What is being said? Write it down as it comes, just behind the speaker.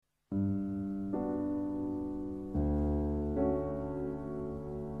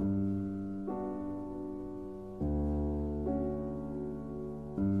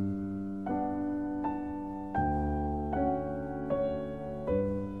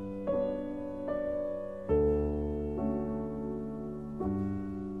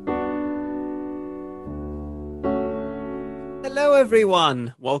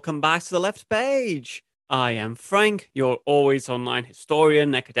everyone. Welcome back to the left page. I am Frank, your always online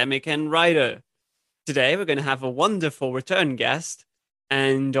historian, academic, and writer. Today, we're going to have a wonderful return guest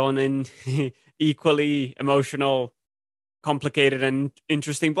and on an equally emotional, complicated, and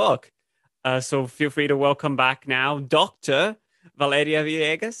interesting book. So feel free to welcome back now Dr. Valeria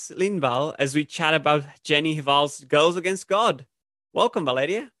Villegas Lindvall as we chat about Jenny Hvall's Girls Against God. Welcome,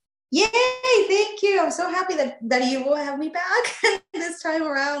 Valeria. Yay, thank you. I'm so happy that you will have me back this time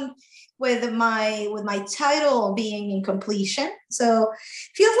around with my title being in completion. So it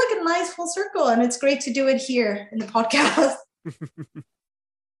feels like a nice full circle, and it's great to do it here in the podcast.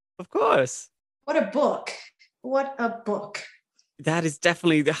 Of course. What a book. What a book. That is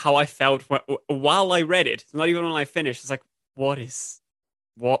definitely how I felt while I read it. Not even when I finished. It's like, what?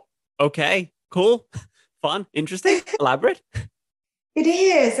 Okay, cool, fun, interesting, elaborate. It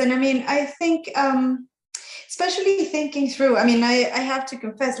is. And I mean, I think, especially thinking through, I mean, I have to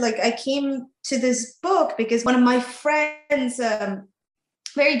confess, like I came to this book because one of my friends,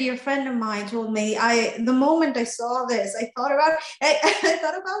 very dear friend of mine told me, the moment I saw this, I thought about, I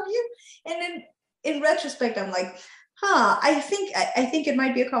thought about you. And then in retrospect, I'm like, I think it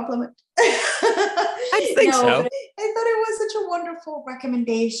might be a compliment. I think so. But I thought it was such a wonderful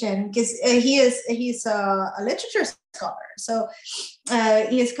recommendation because he's a literature scholar, so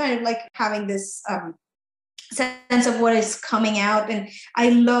he is kind of like having this sense of what is coming out, and I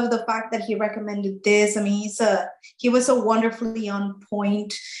love the fact that he recommended this. I mean, he was so wonderfully on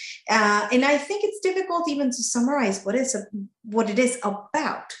point, and I think it's difficult even to summarize what it is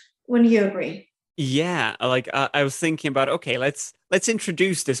about. Wouldn't you agree? Yeah, like I was thinking about, okay, let's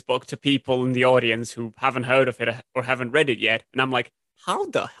introduce this book to people in the audience who haven't heard of it or haven't read it yet. And I'm like, how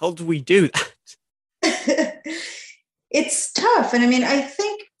the hell do we do that? It's tough. And I mean, I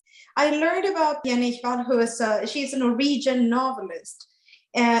think I learned about Jenny Hvall, she's a Norwegian novelist.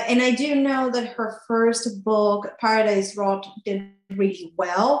 And I do know that her first book, Paradise Rot, did really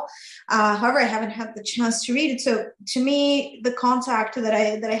well. However, I haven't had the chance to read it. So to me, the contact that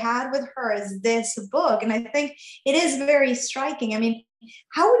I had with her is this book. And I think it is very striking. I mean,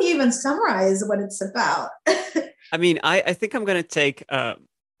 how would you even summarize what it's about? I mean, I think I'm going to take a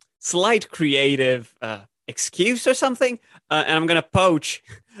slight creative excuse or something, and I'm going to poach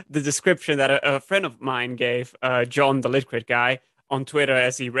the description that a friend of mine gave, John, the Litcrit guy, on Twitter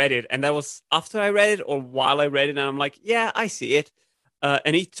as he read it. And that was after I read it or while I read it. And I'm like, yeah, I see it.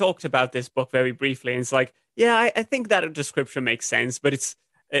 And he talked about this book very briefly. And it's like, yeah, I think that description makes sense, but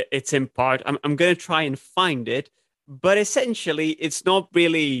it's in part. I'm going to try and find it. But essentially, it's not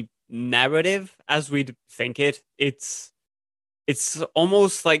really narrative as we'd think it. It's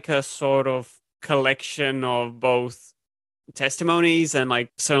almost like a sort of collection of both testimonies and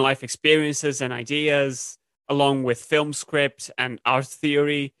like certain life experiences and ideas, along with film script and art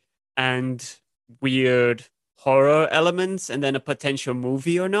theory and weird horror elements, and then a potential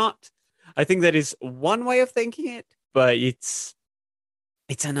movie or not. I think that is one way of thinking it, but it's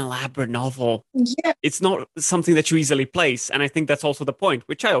an elaborate novel. Yeah. It's not something that you easily place, and I think that's also the point,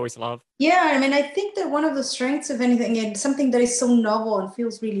 which I always love. Yeah, I mean, I think that one of the strengths of anything, and something that is so novel and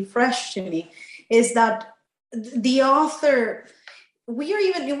feels really fresh to me, is that the author, I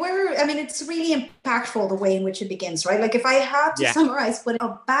mean, it's really impactful the way in which it begins, right? Like if I had to summarize what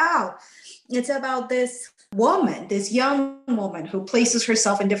it's about this woman, this young woman who places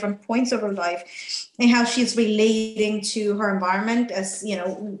herself in different points of her life and how she's relating to her environment as,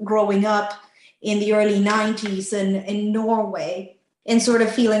 growing up in the early 90s in Norway and sort of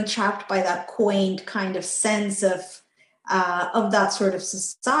feeling trapped by that quaint kind of sense of that sort of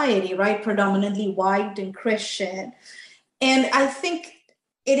society, right? Predominantly white and Christian. And I think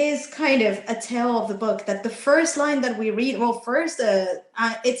it is kind of a tale of the book that the first line that we read,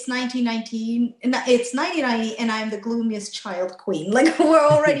 it's 1990, and I'm the gloomiest child queen. Like we're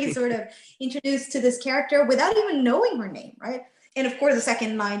already sort of introduced to this character without even knowing her name, right? And of course, the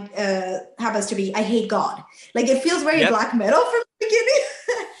second line happens to be, I hate God. Like it feels very black metal from the beginning.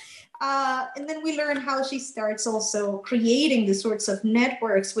 And then we learn how she starts also creating the sorts of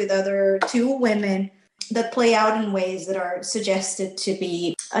networks with other two women that play out in ways that are suggested to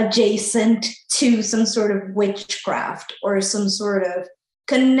be adjacent to some sort of witchcraft or some sort of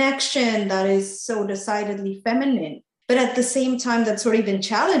connection that is so decidedly feminine, but at the same time that sort of even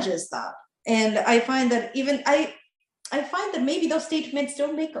challenges that. And I find that I find that maybe those statements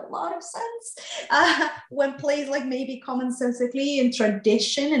don't make a lot of sense when played like maybe commonsensically in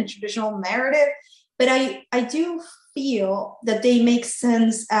tradition and traditional narrative. But I do feel that they make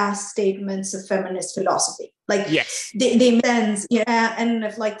sense as statements of feminist philosophy. Like they make sense, and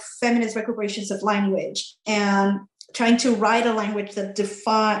of like feminist recuperations of language and trying to write a language that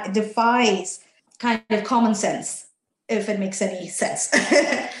defies kind of common sense, if it makes any sense.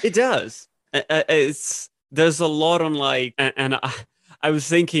 It does. There's a lot on like, and I was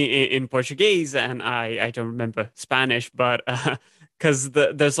thinking in Portuguese, and I don't remember Spanish, but because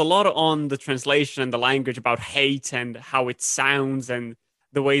there's a lot on the translation and the language about hate and how it sounds and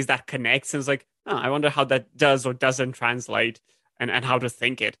the ways that connects. And it's like, oh, I wonder how that does or doesn't translate, and how to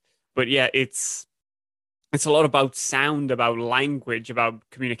think it. But yeah, it's a lot about sound, about language, about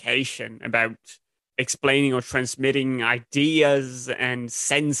communication, about explaining or transmitting ideas and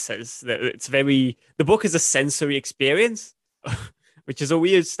senses. The book is a sensory experience, which is a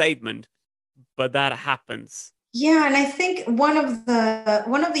weird statement, but that happens. Yeah, and I think one of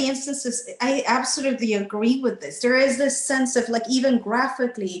the instances, I absolutely agree with this. There is this sense of like, even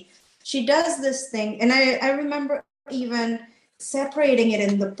graphically, she does this thing, and I remember even separating it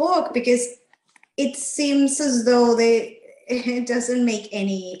in the book, because it seems as though it doesn't make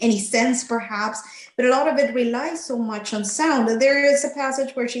any sense, perhaps, but a lot of it relies so much on sound. There is a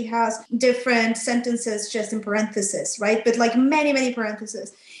passage where she has different sentences just in parentheses, right? But like many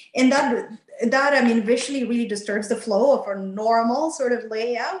parentheses, and that I mean, visually really disturbs the flow of a normal sort of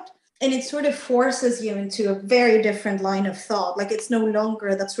layout. And it sort of forces you into a very different line of thought. Like, it's no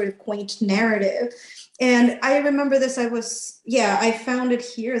longer that sort of quaint narrative. And I remember this, I found it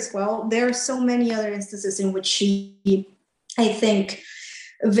here as well. There are so many other instances in which she, I think,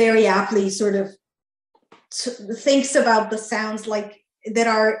 very aptly sort of thinks about the sounds like that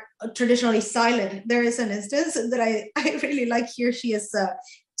are traditionally silent. There is an instance that I really like here. She is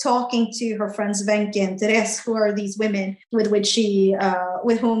talking to her friends Wenke and Therese, who are these women with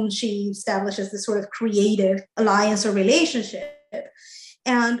whom she establishes this sort of creative alliance or relationship.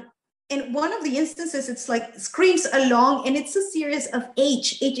 And in one of the instances, it's like screams along, and it's a series of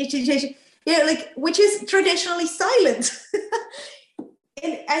H, like, which is traditionally silent.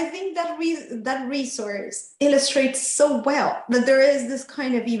 And I think that resource illustrates so well that there is this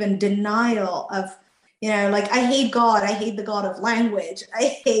kind of even denial of, like, I hate God, I hate the God of language,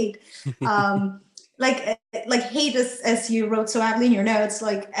 I hate, like hate as you wrote so aptly in your notes,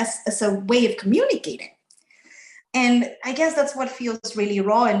 like as a way of communicating. And I guess that's what feels really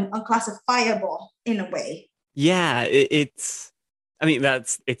raw and unclassifiable in a way. Yeah, it's. I mean,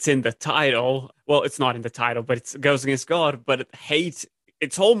 it's in the title. Well, it's not in the title, but it goes against God. But hate,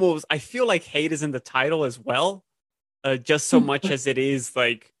 it's almost. I feel like hate is in the title as well, just so much as it is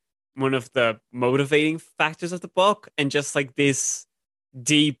like one of the motivating factors of the book, and just like this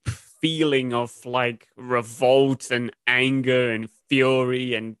deep feeling of like revolt and anger and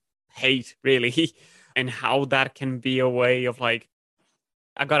fury and hate, really. And how that can be a way of like,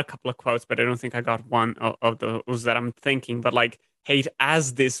 I got a couple of quotes, but I don't think I got one of those that I'm thinking. But like, hate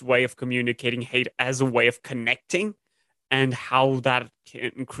as this way of communicating, hate as a way of connecting, and how that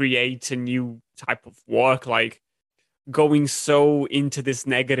can create a new type of work, like going so into this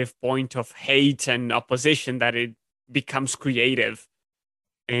negative point of hate and opposition that it becomes creative.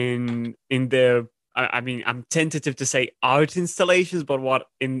 In the, I mean, I'm tentative to say art installations, but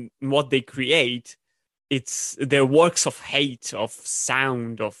what they create, it's their works of hate, of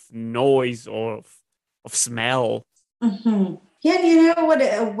sound, of noise, or of smell. Mm-hmm. Yeah,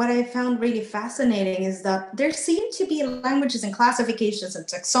 and what I found really fascinating is that there seem to be languages and classifications and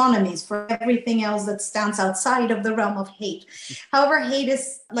taxonomies for everything else that stands outside of the realm of hate. However, hate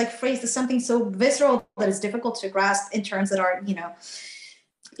is like phrased as something so visceral that it's difficult to grasp in terms that are,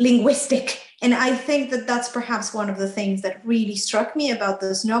 linguistic. And I think that that's perhaps one of the things that really struck me about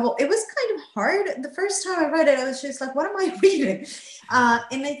this novel. It was kind of hard. The first time I read it, I was just like, what am I reading?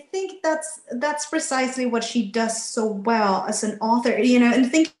 And I think that's precisely what she does so well as an author,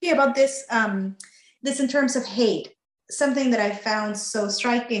 and thinking about this, this in terms of hate. Something that I found so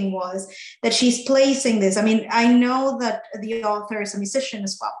striking was that she's placing this. I mean, I know that the author is a musician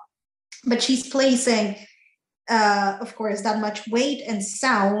as well, but she's placing, of course, that much weight and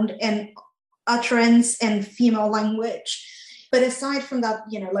sound and utterance and female language. But aside from that,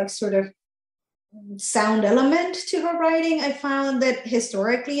 like sort of sound element to her writing, I found that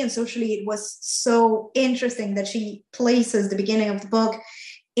historically and socially it was so interesting that she places the beginning of the book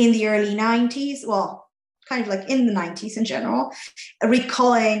in the early 90s, well, kind of like in the 90s in general,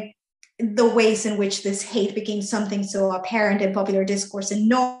 recalling the ways in which this hate became something so apparent in popular discourse in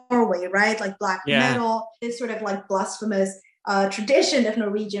Norway, right? Like black metal, this sort of like blasphemous tradition of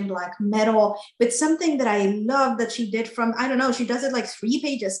Norwegian black metal. But something that I love that she did from, I don't know, she does it like 3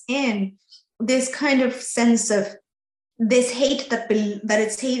 pages in, this kind of sense of this hate that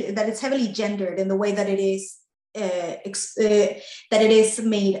it's heavily gendered in the way that it is that it is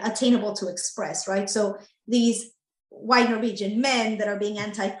made attainable to express, right? So these white Norwegian men that are being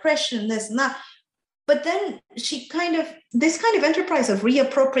anti-Christian, this and that. But then this kind of enterprise of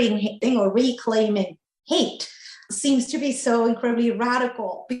reappropriating or reclaiming hate seems to be so incredibly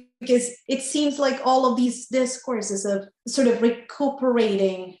radical, because it seems like all of these discourses of sort of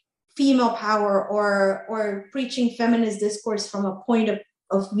recuperating female power or preaching feminist discourse from a point of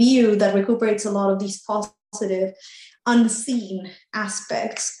view that recuperates a lot of these positive unseen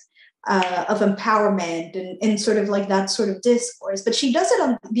aspects of empowerment and sort of like that sort of discourse. But she does it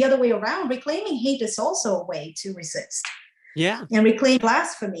on the other way around. Reclaiming hate is also a way to resist. Yeah. And reclaim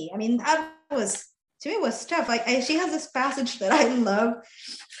blasphemy. I mean, that was, to me, was tough. Like she has this passage that I love,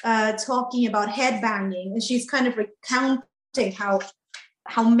 talking about headbanging, and she's kind of recounting how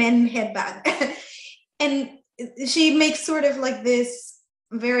men headbang. And she makes sort of like this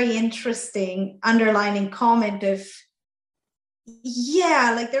very interesting underlining comment of,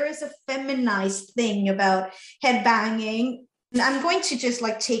 yeah, like there is a feminized thing about headbanging. And I'm going to just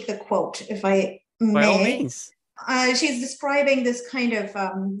like take the quote, if I may. By all means. She's describing this kind of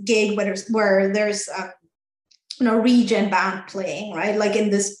gig where there's a Norwegian band playing, right? Like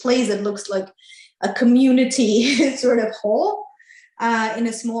in this place that looks like a community sort of hall in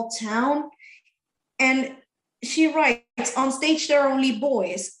a small town. And she writes, on stage there are only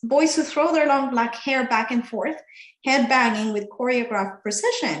boys who throw their long black hair back and forth, headbanging with choreographed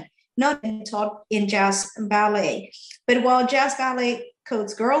precision, not taught in jazz and ballet. But while jazz ballet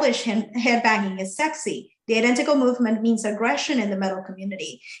codes girlish headbanging is sexy, the identical movement means aggression in the metal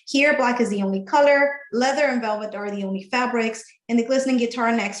community. Here, black is the only color, leather and velvet are the only fabrics, and the glistening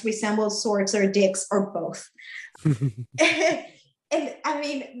guitar necks resemble swords or dicks or both. And I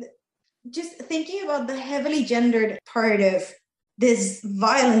mean, just thinking about the heavily gendered part of this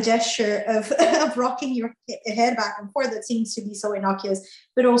violent gesture of rocking your head back and forth that seems to be so innocuous,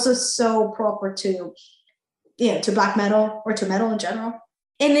 but also so proper to black metal or to metal in general.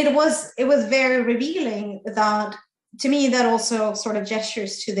 And it was very revealing that, to me, that also sort of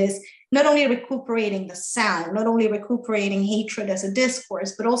gestures to this, not only recuperating the sound, not only recuperating hatred as a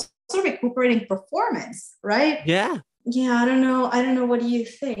discourse, but also recuperating performance, right? Yeah. Yeah, I don't know. What do you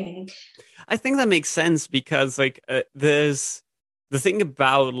think? I think that makes sense because there's the thing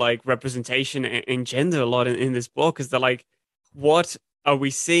about like representation and gender a lot in this book is that like, what are we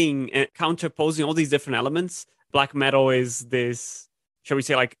seeing counterposing all these different elements? Black metal is this, shall we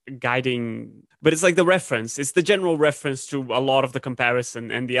say, like guiding, but it's like the reference. It's the general reference to a lot of the comparison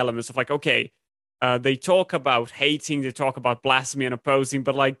and the elements of like, okay, they talk about hating, they talk about blasphemy and opposing,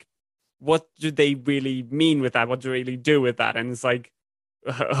 but like, what do they really mean with that? What do they really do with that? And it's like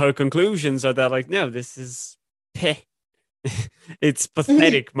her conclusions are that like, no, this is peh. It's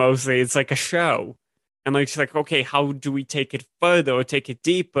pathetic mostly. It's like a show. And like she's like, okay, how do we take it further or take it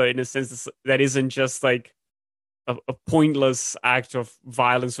deeper in a sense that isn't just like a pointless act of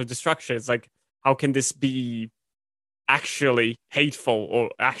violence or destruction? It's like, how can this be actually hateful or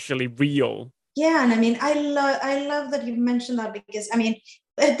actually real? Yeah, and I mean, I love that you mentioned that, because I mean,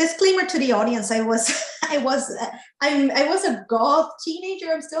 a disclaimer to the audience: I was a goth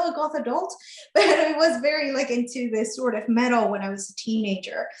teenager. I'm still a goth adult, but I was very like into this sort of metal when I was a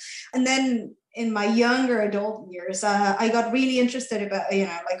teenager, and then in my younger adult years, I got really interested about,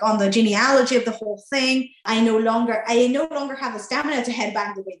 like on the genealogy of the whole thing. I no longer have the stamina to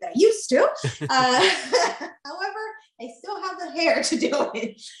headbang the way that I used to. However, I still have the hair to do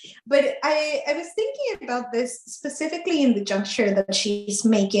it. But I was thinking about this specifically in the juncture that she's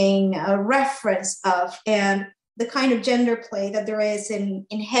making a reference of, and the kind of gender play that there is in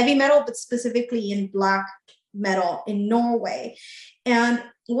heavy metal, but specifically in black metal in Norway. And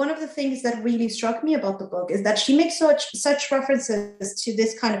one of the things that really struck me about the book is that she makes such references to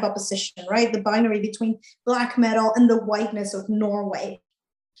this kind of opposition, right? The binary between black metal and the whiteness of Norway.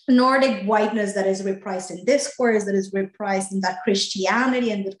 Nordic whiteness that is reprised in discourse, that is reprised in that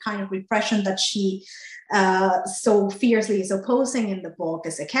Christianity and the kind of repression that she so fiercely is opposing in the book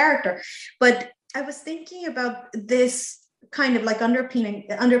as a character. But I was thinking about this kind of like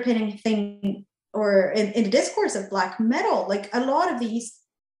underpinning thing, or in the discourse of black metal, like a lot of these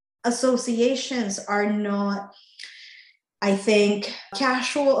associations are not, I think,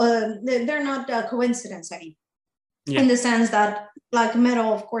 casual. They're not a coincidence. I mean, in the sense that black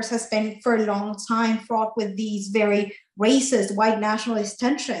metal, of course, has been for a long time fraught with these very racist, white nationalist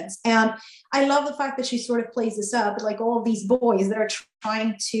tensions. And I love the fact that she sort of plays this up, like all of these boys that are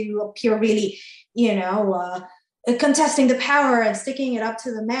trying to appear really, contesting the power and sticking it up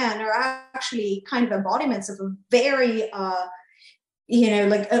to the man, are actually kind of embodiments of a very, of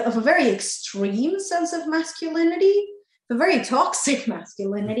a very extreme sense of masculinity. a very toxic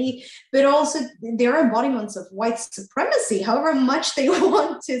masculinity, but also they're embodiments of white supremacy. However much they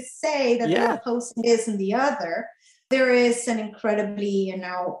want to say that they're opposing this and the other, there is an incredibly,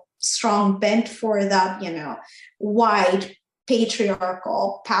 strong bent for that, white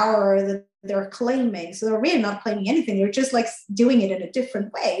patriarchal power that they're claiming. So they're really not claiming anything. They're just like doing it in a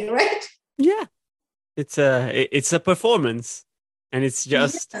different way, right? Yeah. It's a performance, and it's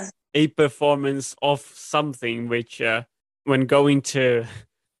just a performance of something which, when going to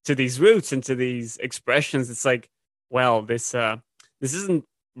these roots and to these expressions, it's like, well, this isn't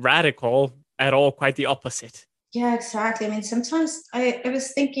radical at all, quite the opposite. Yeah, exactly. I mean, sometimes I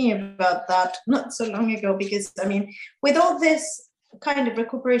was thinking about that not so long ago, because with all this kind of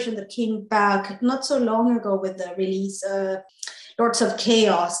recuperation that came back not so long ago with the release of Lords of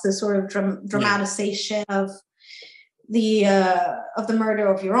Chaos, the sort of dramatization of the murder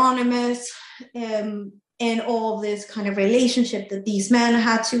of Euronymous, and all this kind of relationship that these men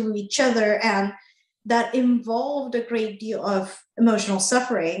had to each other, and that involved a great deal of emotional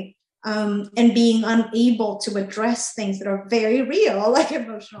suffering, and being unable to address things that are very real, like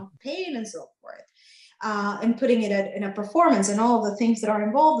emotional pain and so forth. And putting it in a performance and all the things that are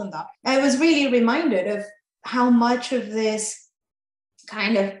involved in that. I was really reminded of how much of this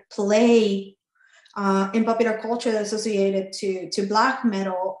kind of play in popular culture associated to black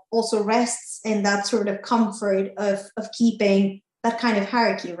metal also rests in that sort of comfort of keeping that kind of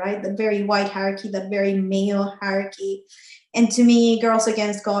hierarchy, right? The very white hierarchy, that very male hierarchy. And to me, Girls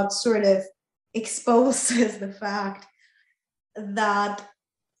Against God sort of exposes the fact that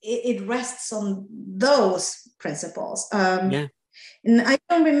it rests on those principles. And I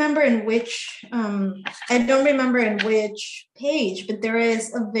don't remember in which page, but there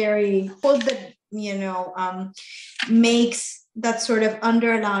is a very quote that makes that sort of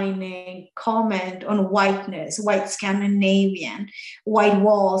underlining comment on whiteness, white Scandinavian, white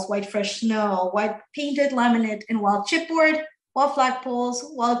walls, white fresh snow, white painted laminate and wild chipboard, white flagpoles,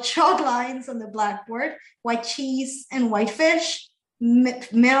 wild chalk lines on the blackboard, white cheese and white fish,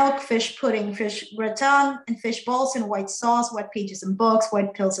 milk, fish pudding, fish gratin, and fish balls in white sauce, white pages and books,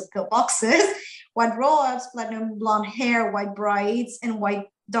 white pills and pill boxes, white roll-ups, platinum blonde hair, white brides, and white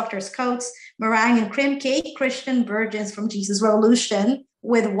doctor's coats, meringue and cream cake, Christian virgins from Jesus Revolution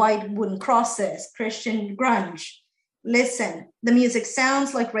with white wooden crosses, Christian grunge. Listen, the music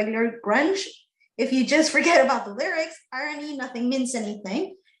sounds like regular grunge. If you just forget about the lyrics, irony, nothing means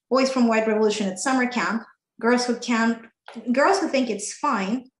anything. Boys from White Revolution at summer camp, girls who think it's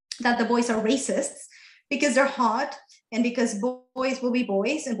fine that the boys are racists because they're hot, and because boys will be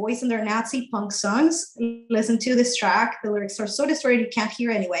boys, and boys in their Nazi punk songs. Listen to this track. The lyrics are so distorted you can't hear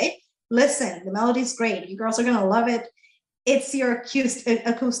anyway. Listen, the melody's great. You girls are going to love it. It's your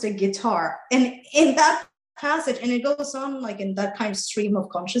acoustic guitar. And in that passage, and it goes on like in that kind of stream of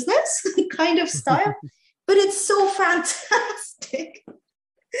consciousness kind of style, but it's so fantastic.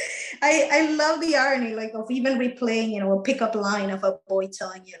 I love the irony, like, of even replaying, a pickup line of a boy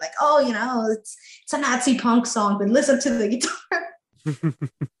telling you, like, oh, it's a Nazi punk song, but listen to the guitar.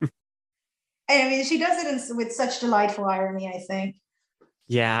 And she does it with such delightful irony, I think.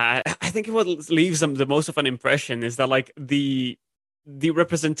 Yeah, I think what leaves them the most of an impression is that, like, the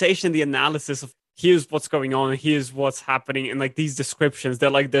representation, the analysis of here's what's going on, here's what's happening, and like these descriptions,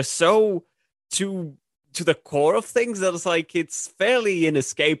 they're so to the core of things that it's fairly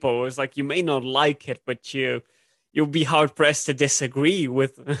inescapable. It's like you may not like it, but you'll be hard pressed to disagree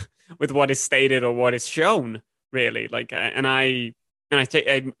with with what is stated or what is shown. Really, like, and I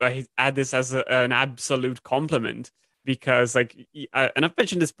add this as an absolute compliment, because and I've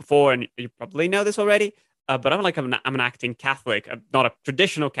mentioned this before, and you probably know this already. But I'm an acting Catholic. I'm not a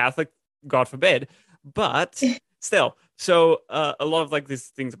traditional Catholic, God forbid, but still. So a lot of these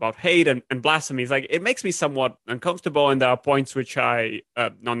things about hate and blasphemy is it makes me somewhat uncomfortable, and there are points which I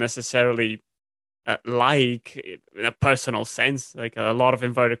not necessarily like in a personal sense, like a lot of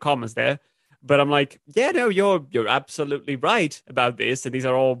inverted commas there. But I'm like, yeah, no, you're absolutely right about this, and these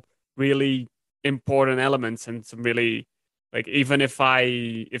are all really important elements, and some really, like, even if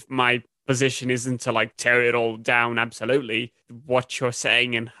my position isn't to tear it all down absolutely, what you're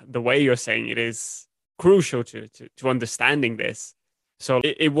saying and the way you're saying it is crucial to understanding this. So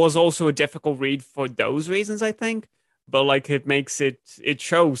it was also a difficult read for those reasons, I think. But it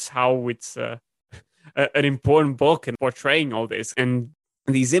shows how it's an important book and portraying all this and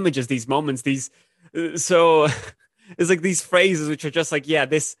these images, these moments, so it's like these phrases which are just like, yeah,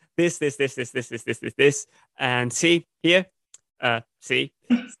 this, and see here, see,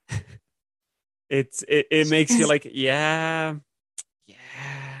 it makes you like, yeah,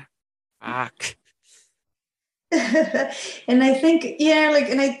 fuck. And I think, yeah, like,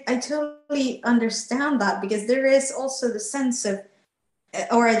 and I totally understand that, because there is also the sense of,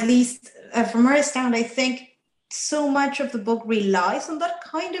 or at least from where I stand, I think so much of the book relies on that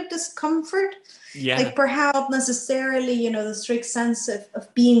kind of discomfort. Yeah. Like perhaps not necessarily, the strict sense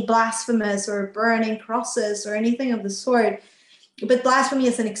of being blasphemous or burning crosses or anything of the sort, but blasphemy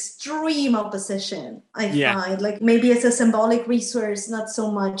is an extreme opposition, I Yeah. find. Like maybe it's a symbolic resource, not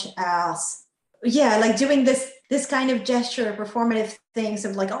so much as, yeah, like doing this kind of gesture, performative things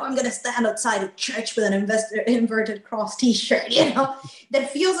of like, oh, I'm gonna stand outside a church with an inverted cross T-shirt, that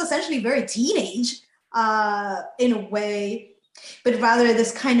feels essentially very teenage, in a way, but rather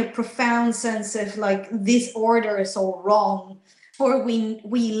this kind of profound sense of like, this order is all wrong, or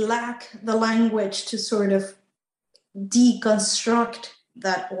we lack the language to sort of deconstruct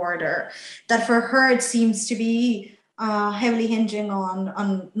that order, that for her it seems to be heavily hinging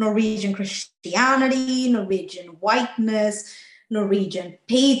on Norwegian Christianity, Norwegian whiteness, Norwegian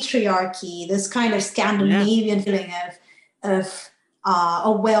patriarchy, this kind of Yeah. Scandinavian feeling of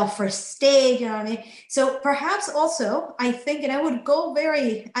a welfare state, you know what I mean? So perhaps also, I think, and I would go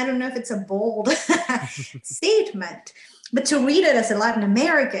very, I don't know if it's a bold statement, but to read it as a Latin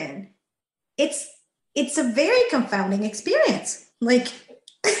American, it's it's a very confounding experience, like,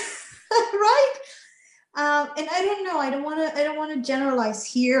 right? And I don't know, I don't want to generalize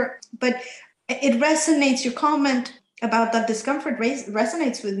here, but it resonates. Your comment about that discomfort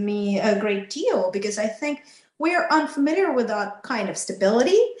resonates with me a great deal, because I think we're unfamiliar with that kind of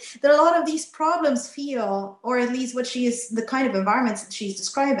stability, that a lot of these problems feel, or at least what she is, the kind of environments that she's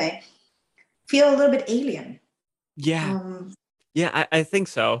describing, feel a little bit alien. Yeah. um Yeah, I think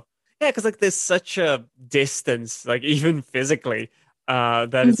so. Yeah, because like there's such a distance, like even physically,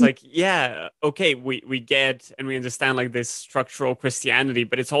 that it's like, yeah, okay, we get and we understand like this structural Christianity,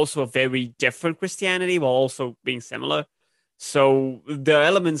 but it's also a very different Christianity while also being similar. So the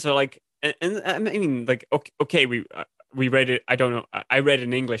elements are like, and I mean, like, okay, we read it. I don't know. I read it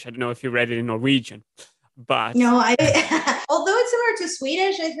in English. I don't know if you read it in Norwegian, but No, I although it's similar to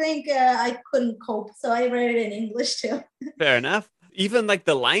Swedish, I think I couldn't cope, so I read it in English too. fair enough. Even like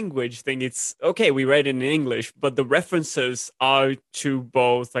the language thing, it's okay, we read it in English, but the references are to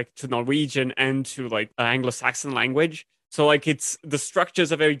both like to Norwegian and to like Anglo-Saxon language. So like it's the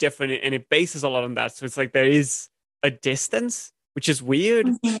structures are very different and it bases a lot on that. So it's like there is a distance, which is weird.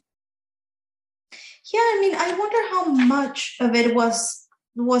 Mhm. Yeah, I mean, I wonder how much of it was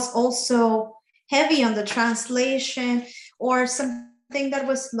also heavy on the translation, or something that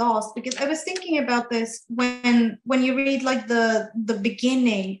was lost, because I was thinking about this when you read like the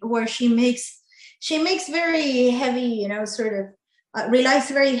beginning, where she makes very heavy, sort of relies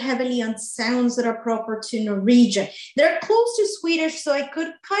very heavily on sounds that are proper to Norwegian. They're close to Swedish, so I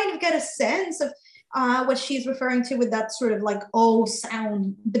could kind of get a sense of what she's referring to with that sort of like O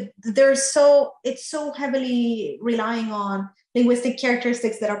sound. But it's so heavily relying on linguistic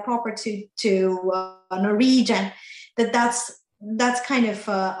characteristics that are proper to Norwegian, that's kind of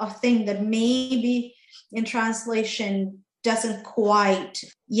a thing that maybe in translation doesn't quite,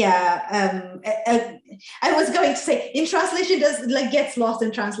 yeah. I was going to say in translation does like gets lost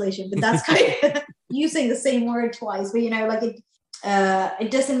in translation, but that's kind of using the same word twice, but like it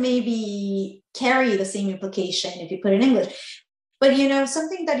doesn't maybe carry the same implication if you put it in English. But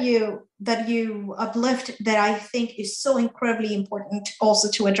something that you uplift that I think is so incredibly important also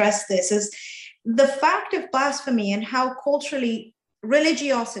to address this is the fact of blasphemy and how culturally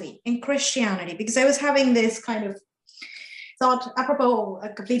religiosity in Christianity, because I was having this kind of thought apropos a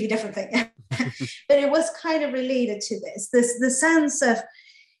completely different thing, but it was kind of related to this the sense of,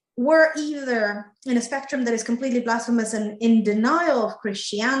 we're either in a spectrum that is completely blasphemous and in denial of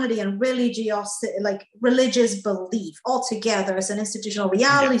Christianity and religiosity, like religious belief altogether as an institutional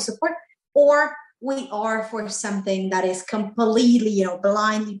Yeah. reality support, or we are for something that is completely,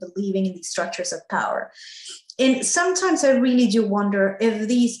 blindly believing in these structures of power. And sometimes I really do wonder if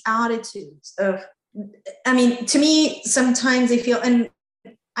these attitudes of, I mean, to me, sometimes I feel, and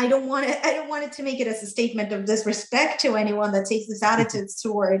I don't want it to make it as a statement of disrespect to anyone that takes this attitude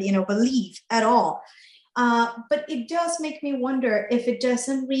toward, belief at all. But it does make me wonder if it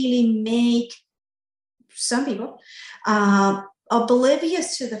doesn't really make some people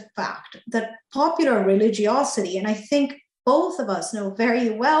oblivious to the fact that popular religiosity, and I think both of us know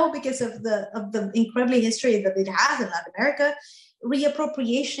very well because of the incredibly history that it has in Latin America,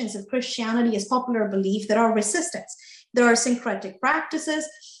 reappropriations of Christianity as popular belief that are resistance. There are syncretic practices.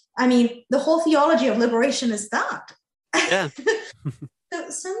 I mean, the whole theology of liberation is that. Yeah. So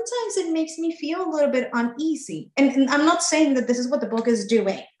sometimes it makes me feel a little bit uneasy. And I'm not saying that this is what the book is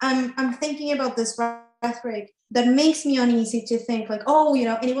doing. I'm thinking about this rhetoric that makes me uneasy to think like, oh,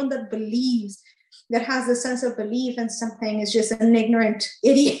 anyone that believes, that has a sense of belief in something is just an ignorant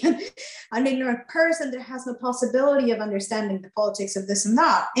idiot, an ignorant person that has no possibility of understanding the politics of this and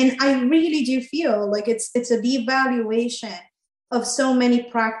that. And I really do feel like it's a devaluation of so many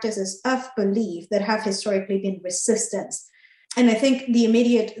practices of belief that have historically been resistance. And I think the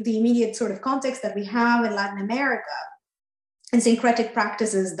immediate sort of context that we have in Latin America and syncretic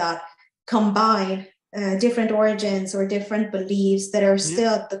practices that combine different origins or different beliefs that are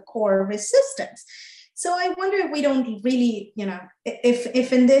still at the core resistance. So I wonder if we don't really,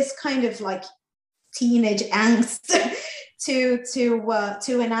 if in this kind of like teenage angst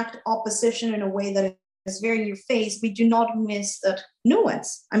to enact opposition in a way that is very in your face, we do not miss that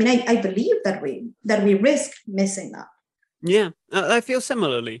nuance. I mean, I believe that we risk missing that. Yeah, I feel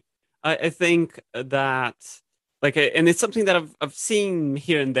similarly. I think that and it's something that I've seen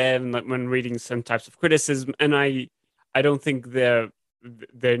here and there when reading some types of criticism, and I don't think they're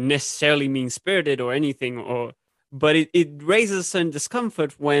necessarily mean-spirited or anything, but it raises some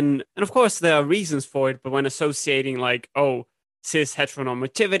discomfort when, and of course there are reasons for it, but when associating cis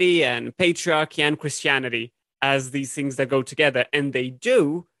heteronormativity and patriarchy and Christianity as these things that go together, and they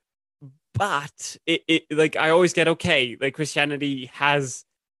do, but I always get Christianity has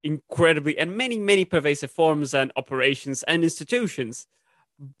incredibly and many pervasive forms and operations and institutions,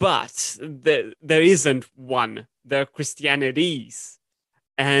 but there isn't one. There are Christianities,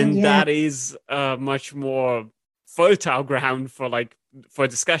 and that is much more fertile ground for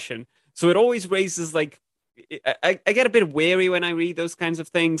discussion. So it always raises I get a bit wary when I read those kinds of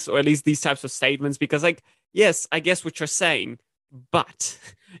things, or at least these types of statements, because yes, I guess what you're saying, but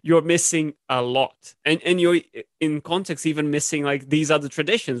you're missing a lot, and you're in context even missing these other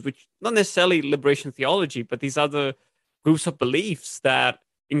traditions, which not necessarily liberation theology, but these other groups of beliefs that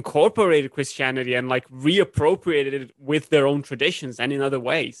incorporated Christianity and reappropriated it with their own traditions and in other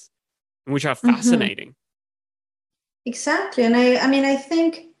ways, which are fascinating. Exactly. And I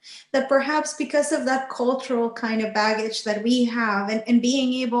think that perhaps because of that cultural kind of baggage that we have, and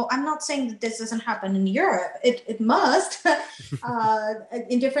being able, I'm not saying that this doesn't happen in Europe, it must,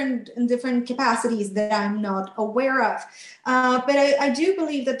 in different capacities that I'm not aware of. But I do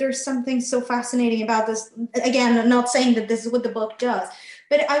believe that there's something so fascinating about this. Again, I'm not saying that this is what the book does,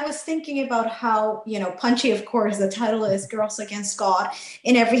 but I was thinking about how, punchy, of course, the title is Girls Against God,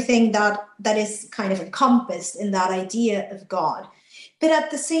 and everything that is kind of encompassed in that idea of God. But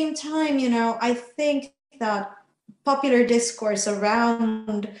at the same time, I think that popular discourse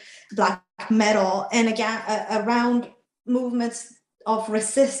around Black metal and again around movements of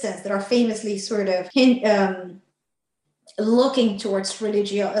resistance that are famously sort of looking towards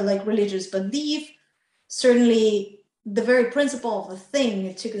religious belief, certainly the very principle of the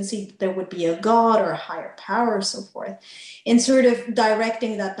thing to concede that there would be a God or a higher power or so forth, and sort of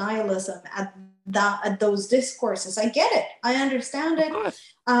directing that nihilism at those discourses. I get it. I understand it.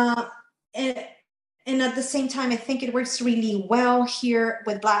 And at the same time, I think it works really well here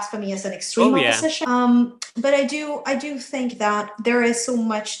with Blasphemy as an extreme opposition. But I do think that there is so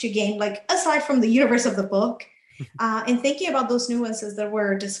much to gain, aside from the universe of the book, and thinking about those nuances that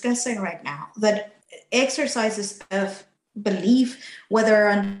we're discussing right now, that exercises of belief, whether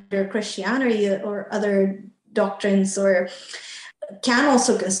under Christianity or other doctrines, or can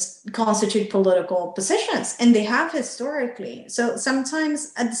also constitute political positions, and they have historically. So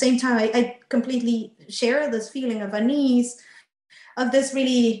sometimes at the same time, I completely share this feeling of unease, of this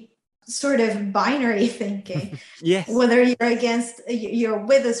really sort of binary thinking. Yes. Whether you're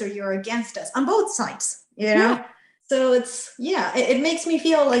with us or you're against us on both sides, Yeah. So it makes me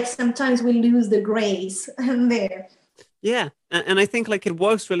feel like sometimes we lose the grace there. Yeah. And I think it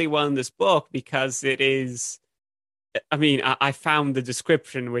works really well in this book because it is, I found the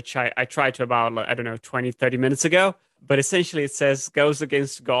description, which I tried to about, 20, 30 minutes ago. But essentially it says, Goes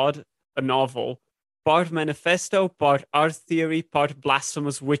Against God, a novel, part manifesto, part art theory, part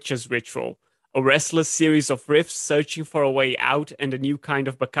blasphemous witches ritual, a restless series of riffs searching for a way out and a new kind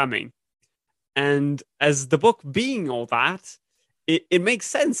of becoming. And as the book being all that, it makes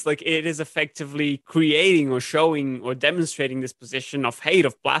sense. It is effectively creating or showing or demonstrating this position of hate,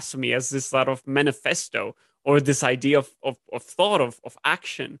 of blasphemy, as this sort of manifesto, or this idea of thought, of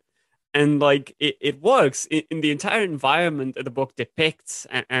action. And it works in the entire environment that the book depicts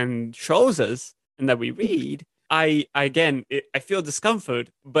and shows us and that we read. I feel discomfort,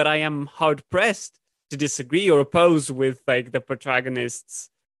 but I am hard pressed to disagree or oppose with the protagonist's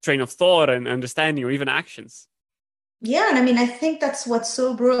train of thought and understanding or even actions. Yeah, and I think that's what's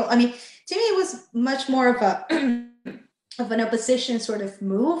so brutal. To me, it was much more of a of an opposition sort of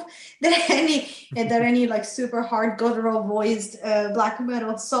move that any like super hard guttural voiced black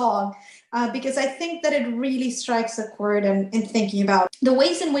metal song, because I think that it really strikes a chord in thinking about the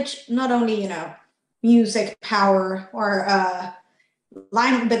ways in which not only music, power, or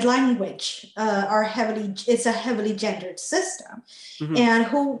but language it's a heavily gendered system, and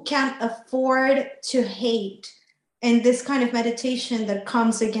who can afford to hate. And this kind of meditation that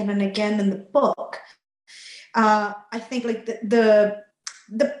comes again and again in the book, I think like the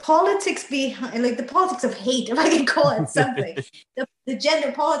politics behind, like the politics of hate, if I can call it something, the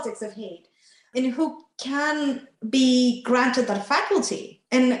gender politics of hate, and who can be granted that faculty.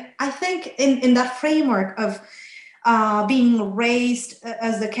 And I think in that framework of being raised,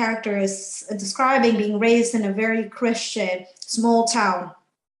 as the character is describing, being raised in a very Christian small town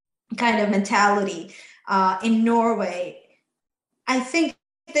kind of mentality in Norway, I think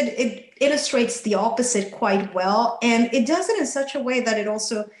that it illustrates the opposite quite well, and it does it in such a way that it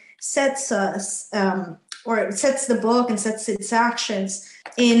also sets us, or it sets the book and sets its actions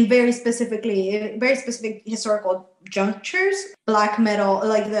in very specific historical junctures. Black metal,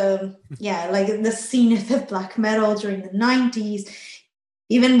 like the scene of black metal during the 90s.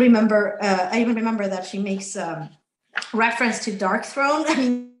 I even remember that she makes reference to Dark Throne. I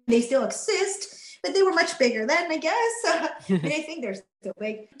mean, they still exist, but they were much bigger then, I guess. And I think they're still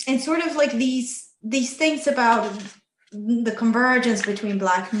big. And sort of like these things about the convergence between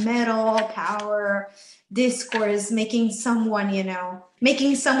black metal, power, discourse, making someone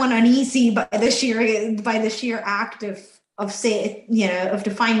uneasy by the sheer act of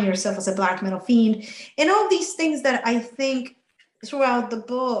defining yourself as a black metal fiend, and all these things that I think throughout the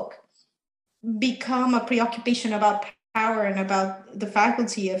book become a preoccupation about power and about the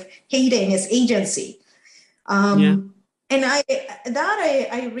faculty of hating as agency. And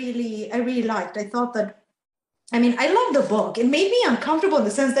I really liked. I thought that, I mean, I love the book. It made me uncomfortable in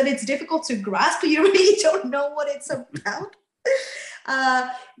the sense that it's difficult to grasp. You really don't know what it's about.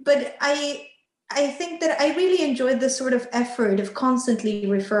 But I think that I really enjoyed this sort of effort of constantly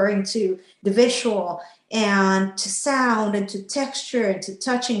referring to the visual and to sound and to texture and to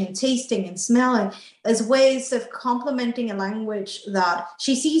touching and tasting and smelling as ways of complementing a language that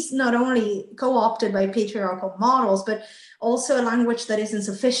she sees not only co-opted by patriarchal models, but also a language that isn't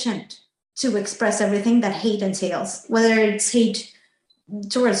sufficient to express everything that hate entails, whether it's hate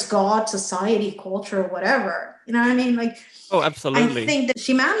towards God, society, culture, whatever. You know what I mean? Like, oh, absolutely. I think that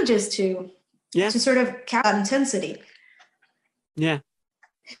she manages to sort of capture that intensity. Yeah.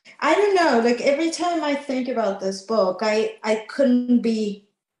 I don't know. Like, every time I think about this book, I couldn't be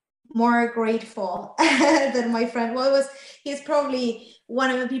more grateful than my friend. He's probably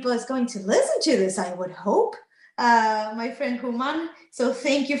one of the people that's going to listen to this, I would hope. My friend Human. So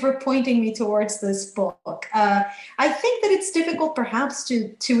thank you for pointing me towards this book. I think that it's difficult perhaps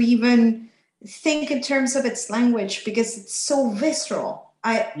to even think in terms of its language because it's so visceral.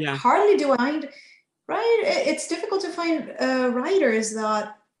 Hardly do I find, right? It's difficult to find writers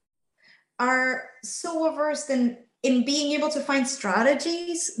that are so versed in being able to find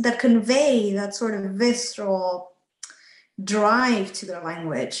strategies that convey that sort of visceral drive to their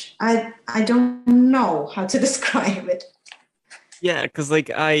language. I don't know how to describe it. Yeah, because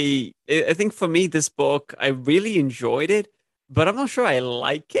like I think for me this book I really enjoyed it, but I'm not sure I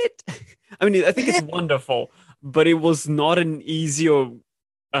like it. I mean, I think it's wonderful, but it was not an easy or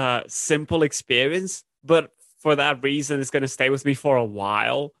simple experience. But for that reason, it's gonna stay with me for a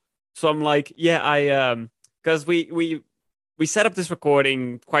while. So I'm like, because we set up this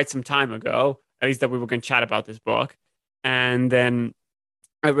recording quite some time ago, at least that we were gonna chat about this book, and then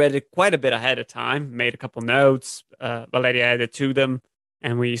I read it quite a bit ahead of time, made a couple notes, Valeria added to them,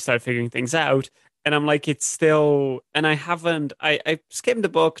 and we started figuring things out. And I'm like, it's still, and I skimmed the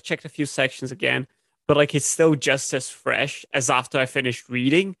book, checked a few sections again, but like it's still just as fresh as after I finished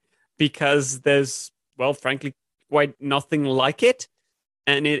reading because there's, well, frankly, quite nothing like it.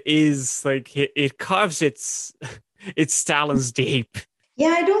 And it is like, it carves its talons deep.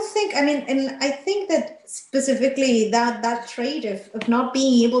 Yeah, I don't think, I mean, and I think that specifically that trait of not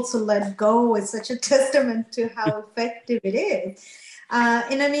being able to let go is such a testament to how effective it is.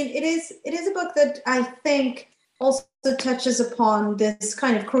 And I mean, it is a book that I think also touches upon this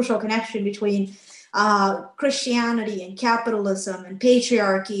kind of crucial connection between Christianity and capitalism and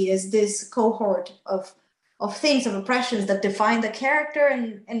patriarchy as this cohort of things, of oppressions that define the character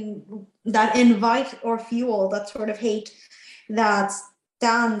and that invite or fuel that sort of hate that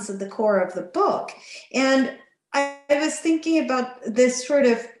stands at the core of the book. And I was thinking about this sort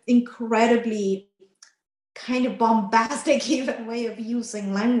of incredibly kind of bombastic even way of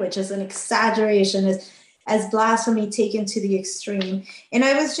using language as an exaggeration, as as blasphemy taken to the extreme. And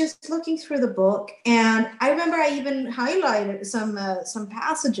I was just looking through the book, and I remember I even highlighted some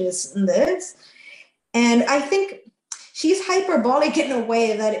passages in this. And I think she's hyperbolic in a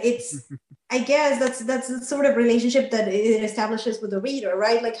way that it's, I guess that's the sort of relationship that it establishes with the reader,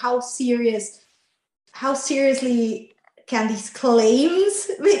 right? Like how seriously can these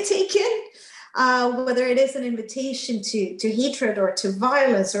claims be taken? Whether it is an invitation to hatred or to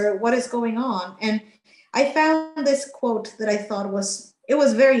violence or what is going on. And I found this quote that I thought was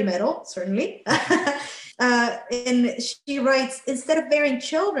very metal, certainly. And she writes, instead of bearing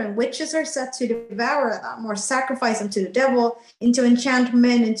children, witches are set to devour them or sacrifice them to the devil, into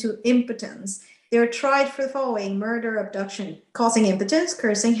enchantment, into impotence. They are tried for the following: murder, abduction, causing impotence,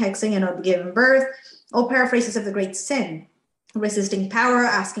 cursing, hexing, and not giving birth. All paraphrases of the great sin: resisting power,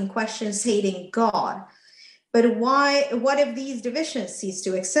 asking questions, hating God. But what if these divisions cease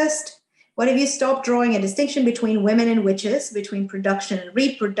to exist? What if you stop drawing a distinction between women and witches, between production and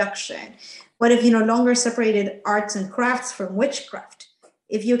reproduction? What if you no longer separated arts and crafts from witchcraft?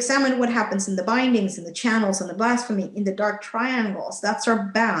 If you examine what happens in the bindings, in the channels, in the blasphemy, in the dark triangles, that's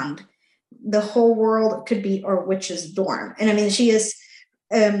our band. The whole world could be our witch's dorm. And I mean, she is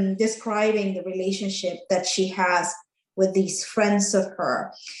describing the relationship that she has with these friends of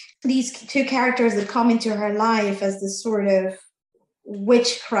her. These two characters that come into her life as this sort of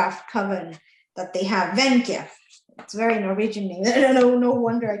witchcraft coven that they have. Venke. It's very Norwegian name. No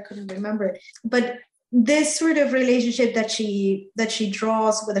wonder I couldn't remember it. But this sort of relationship that she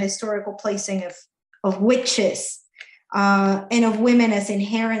draws with a historical placing of witches and of women as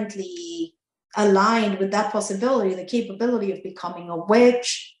inherently aligned with that possibility, the capability of becoming a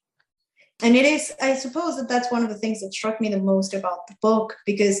witch. And it is, I suppose that's one of the things that struck me the most about the book,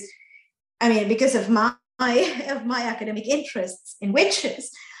 because of my academic interests in witches,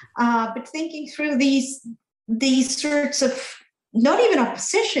 but thinking through these sorts of, not even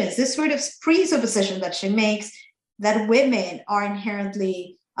oppositions, this sort of presupposition that she makes that women are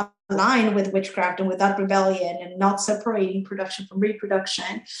inherently aligned with witchcraft and with that rebellion and not separating production from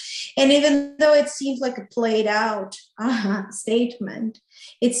reproduction. And even though it seems like a played out statement,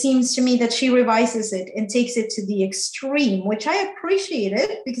 it seems to me that she revises it and takes it to the extreme, which I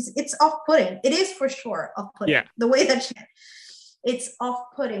appreciated because it's off-putting. It is for sure off-putting. Yeah. The way that it's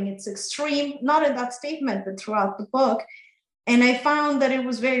off-putting, it's extreme, not in that statement, but throughout the book. And I found that it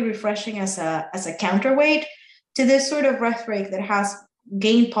was very refreshing as a counterweight to this sort of rhetoric that has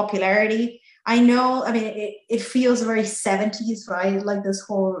gained popularity. I know, it feels very 70s, right? Like this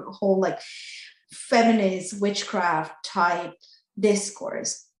whole like feminist witchcraft type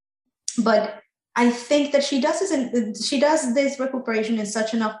discourse. But I think that she does this recuperation in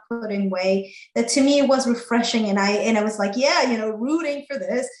such an off-putting way that to me it was refreshing, and I was like, yeah, rooting for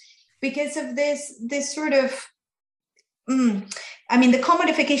this because of this sort of the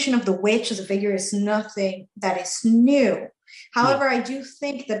commodification of the witch as a figure is nothing that is new. However, I do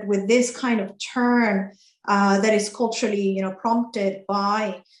think that with this kind of turn that is culturally, prompted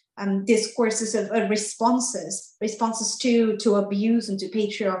by discourses of responses to abuse and to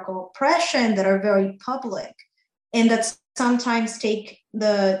patriarchal oppression that are very public, and that sometimes take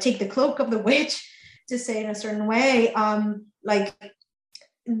the cloak of the witch, to say in a certain way, like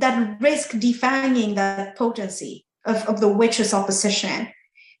that risk defanging that potency of the witch's opposition.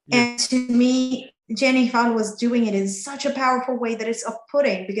 Yeah. And to me, Jenny Hvall was doing it in such a powerful way that it's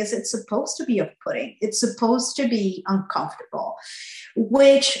off-putting, because it's supposed to be off-putting. It's supposed to be uncomfortable,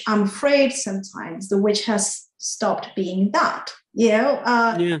 which I'm afraid sometimes the witch has stopped being that.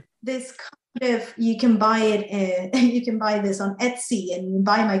 This kind of, you can buy it, you can buy this on Etsy, and you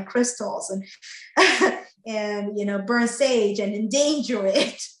buy my crystals and and burn sage and endanger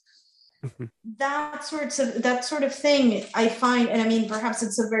it. That sort of thing, I find, and perhaps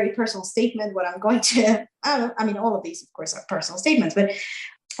it's a very personal statement what I'm going to, all of these of course are personal statements, but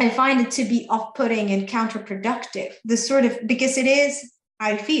I find it to be off-putting and counterproductive, this sort of, because it is,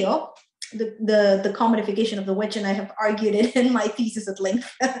 I feel, the commodification of the witch, and I have argued it in my thesis at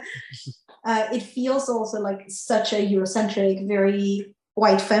length. It feels also like such a Eurocentric, very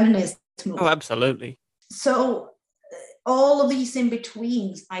white feminist movement. Oh, absolutely. So all of these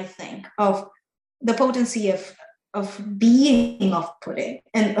in-betweens, I think, of the potency of being off-putting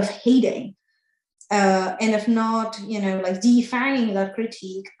and of hating, and of not, like defanging that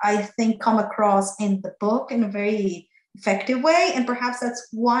critique, I think come across in the book in a very effective way. And perhaps that's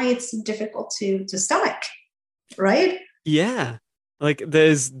why it's difficult to stomach, right? Yeah. Like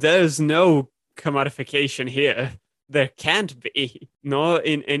there's no commodification here. there can't be, no,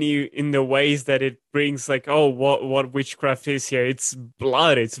 in the ways that it brings, like, oh, what witchcraft is here. It's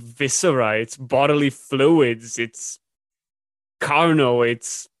blood, it's viscera, it's bodily fluids, it's carnal,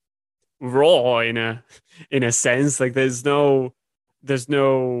 it's raw in a sense. Like there's no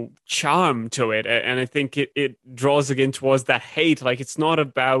charm to it. And I think it draws again towards that hate. Like it's not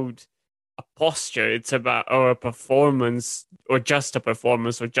about a posture, it's about, or a performance, or just a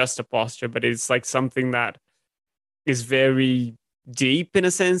performance, or just a posture, but it's like something that is very deep in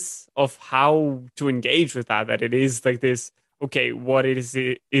a sense of how to engage with that it is like this. Okay, what is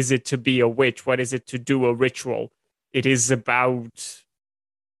it to be a witch? What is it to do a ritual? It is about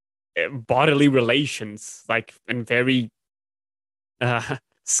bodily relations, like, and very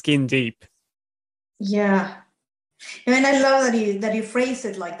skin deep. Yeah. I mean, I love that you phrase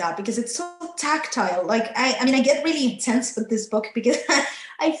it like that, because it's so tactile. Like I mean, I get really intense with this book because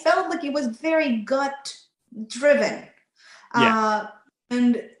I felt like it was very gut driven. Yeah.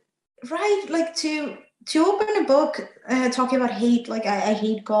 And right, like to open a book talking about hate, like I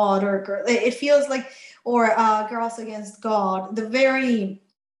hate God, or it feels like, or girls against God, the very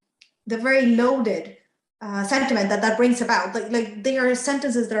loaded sentiment that brings about. Like there are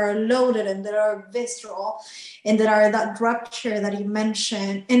sentences that are loaded and that are visceral and that are that rupture that you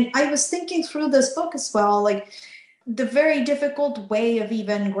mentioned. And I was thinking through this book as well, like the very difficult way of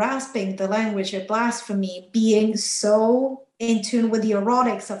even grasping the language of blasphemy being so in tune with the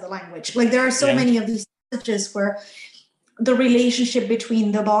erotics of the language. Like there are so many of these passages where the relationship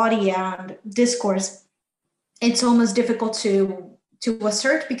between the body and discourse, it's almost difficult to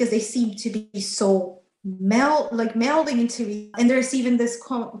assert, because they seem to be so melding into it. And there's even this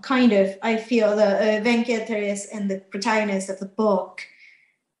kind of, I feel, the Venkatesh and the protagonist of the book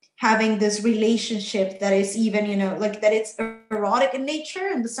having this relationship that is even, like that it's erotic in nature,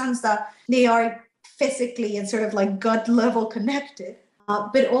 in the sense that they are physically and sort of like gut level connected,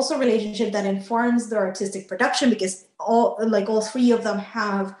 but also a relationship that informs the artistic production, because all three of them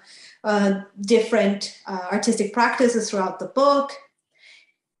have different artistic practices throughout the book.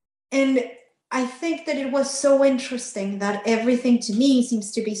 And I think that it was so interesting that everything to me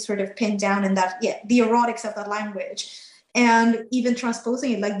seems to be sort of pinned down in that, the erotics of that language, and even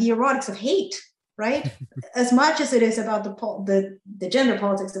transposing it, like the erotics of hate, right? As much as it is about the gender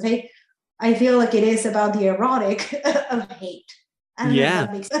politics of hate, I feel like it is about the erotic of hate. I don't know if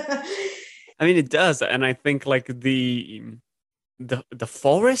that makes sense. I mean, it does. And I think like the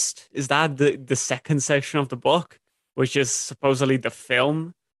forest, is that the second section of the book, which is supposedly the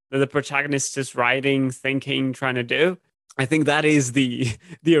film that the protagonist is writing, thinking, trying to do. I think that is the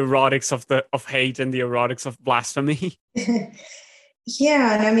erotics of hate and the erotics of blasphemy.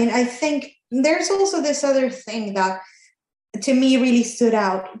 Yeah, and I mean, I think there's also this other thing that to me really stood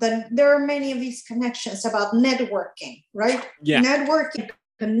out, that there are many of these connections about networking, right? Yeah. Networking,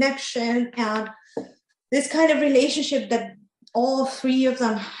 connection, and this kind of relationship that all three of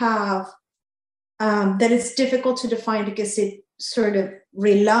them have, that it's difficult to define because it sort of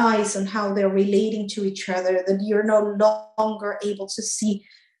relies on how they're relating to each other, that you're no longer able to see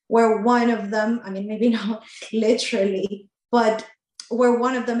where one of them, I mean, maybe not literally, but where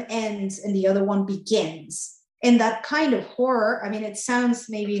one of them ends and the other one begins. And that kind of horror, I mean, it sounds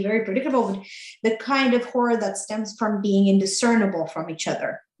maybe very predictable, but the kind of horror that stems from being indiscernible from each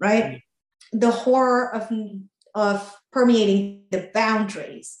other, right? Mm. The horror of permeating the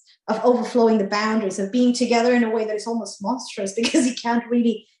boundaries, of overflowing the boundaries, of being together in a way that is almost monstrous because you can't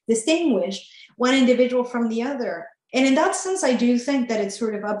really distinguish one individual from the other. And in that sense, I do think that it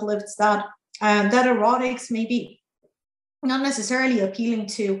sort of uplifts that erotics, maybe not necessarily appealing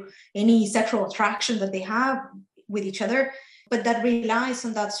to any sexual attraction that they have with each other, but that relies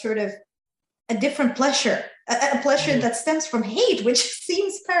on that sort of a different pleasure, a pleasure that stems from hate, which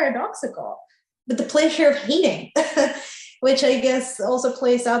seems paradoxical, but the pleasure of hating, which I guess also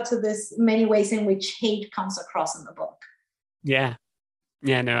plays out to this many ways in which hate comes across in the book. Yeah.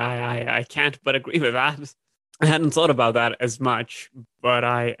 Yeah, no, I can't but agree with that. I hadn't thought about that as much, but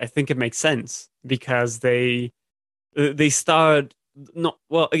I think it makes sense, because they start, not,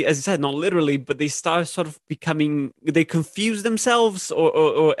 well, as you said, not literally, but they start sort of becoming, they confuse themselves,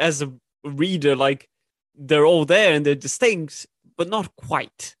 or as a reader, like they're all there and they're distinct, but not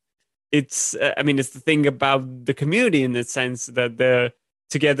quite. It's, I mean, it's the thing about the community in the sense that they're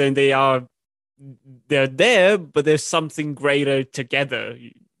together and they're there, but there's something greater together,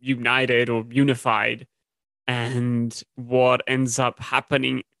 united or unified. And what ends up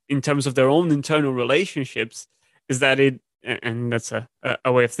happening in terms of their own internal relationships is that and that's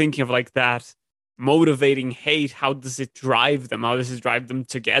a way of thinking of like that motivating hate. How does it drive them? How does it drive them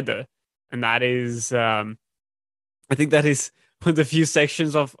together? And that is I think that is one of the few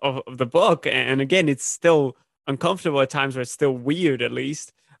sections of the book. And again, it's still uncomfortable at times, or it's still weird at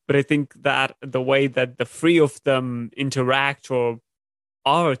least. But I think that the way that the three of them interact or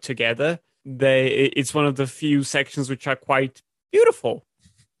are together, it's one of the few sections which are quite beautiful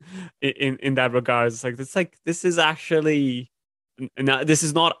in that regard. It's like this is actually this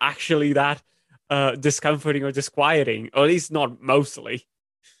is not actually that discomforting or disquieting, or at least not mostly.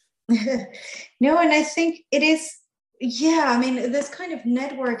 No, and I think it is, yeah, I mean, this kind of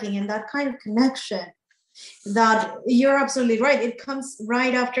networking and that kind of connection, that you're absolutely right. It comes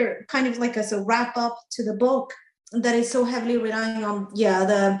right after, kind of like as a wrap up to the book, that is so heavily relying on, yeah,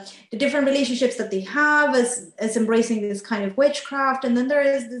 the different relationships that they have as embracing this kind of witchcraft. And then there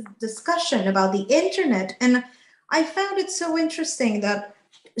is this discussion about the internet. And I found it so interesting that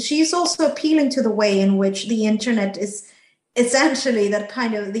she's also appealing to the way in which the internet is essentially that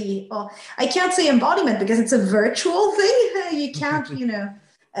kind of the, I can't say embodiment because it's a virtual thing. You can't,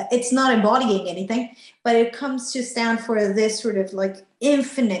 it's not embodying anything, but it comes to stand for this sort of like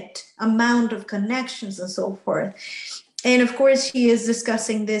infinite amount of connections and so forth. And of course, he is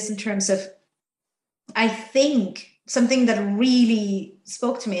discussing this in terms of, I think, something that really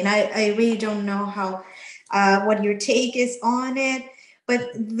spoke to me. And I really don't know how, what your take is on it,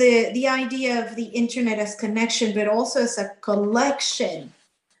 but the idea of the internet as connection, but also as a collection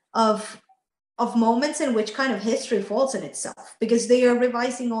of moments in which kind of history falls in itself, because they are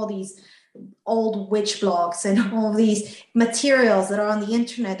revising all these old witch blogs and all these materials that are on the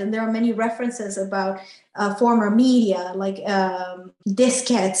internet. And there are many references about former media, like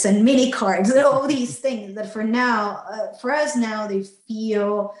diskettes and mini cards and all these things that for us now, they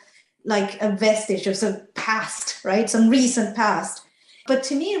feel like a vestige of some past, right? Some recent past. But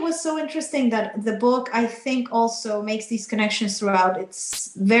to me, it was so interesting that the book, I think, also makes these connections throughout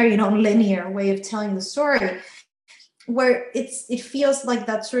its very non-linear way of telling the story, where it feels like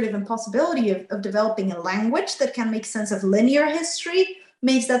that sort of impossibility of developing a language that can make sense of linear history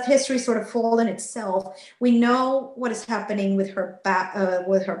makes that history sort of fall in itself. We know what is happening with her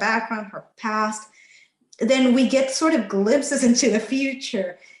background, her past. Then we get sort of glimpses into the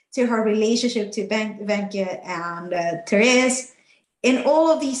future, to her relationship to Wenche and Therese. And all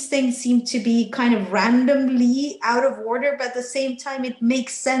of these things seem to be kind of randomly out of order, but at the same time, it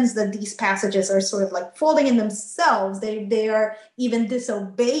makes sense that these passages are sort of like falling in themselves. They are even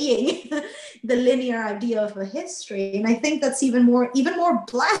disobeying the linear idea of a history. And I think that's even more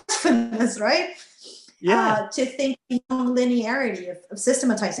blasphemous, right? Yeah. To think beyond linearity of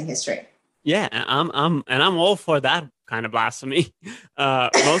systematizing history. Yeah, I'm all for that kind of blasphemy.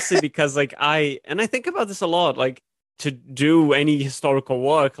 Mostly because I think about this a lot, like to do any historical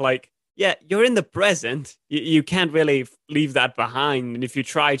work, like, yeah, you're in the present. You can't really leave that behind. And if you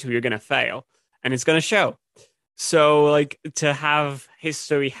try to, you're gonna fail. And it's gonna show. So like to have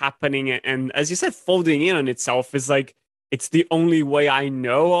history happening and as you said, folding in on itself is like it's the only way I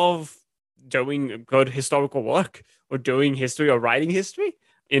know of doing good historical work or doing history or writing history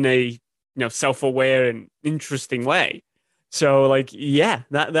in a self-aware and interesting way. So like yeah,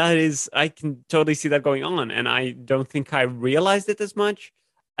 that is, I can totally see that going on, and I don't think I realized it as much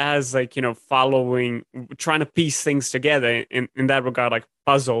as like following, trying to piece things together in that regard, like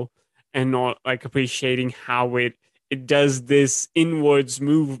puzzle, and not like appreciating how it does this inwards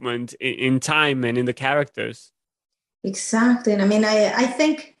movement in time and in the characters. Exactly. And I mean, I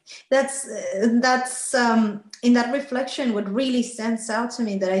think that's in that reflection, what really stands out to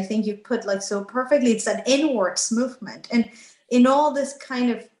me, that I think you put like so perfectly, it's that inwards movement. And in all this kind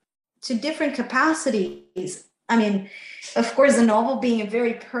of, to different capacities, I mean, of course, the novel being a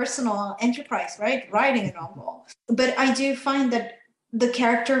very personal enterprise, right? Writing a novel. But I do find that the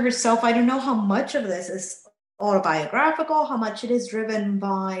character herself, I don't know how much of this is autobiographical, how much it is driven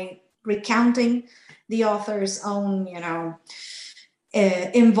by recounting the author's own,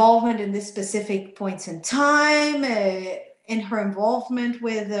 involvement in this specific points in time, in her involvement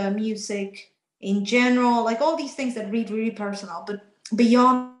with music in general, like all these things that read really personal. But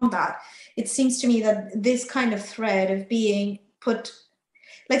beyond that, it seems to me that this kind of thread of being put,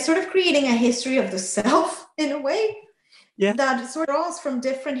 like sort of creating a history of the self in a way, Yeah. that sort of draws from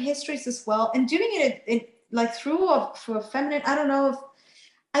different histories as well, and doing it like through a feminine, I don't know if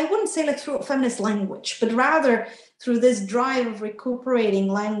I wouldn't say like through a feminist language, but rather through this drive of recuperating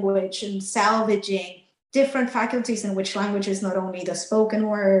language and salvaging different faculties in which language is not only the spoken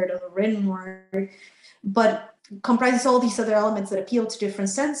word or the written word, but comprises all these other elements that appeal to different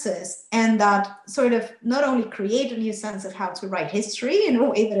senses, and that sort of not only create a new sense of how to write history in a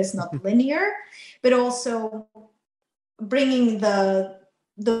way that is not linear, but also bringing the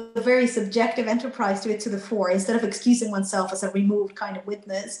the very subjective enterprise to the fore, instead of excusing oneself as a removed kind of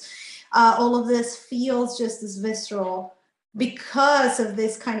witness. All of this feels just as visceral because of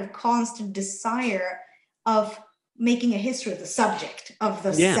this kind of constant desire of making a history of the subject, of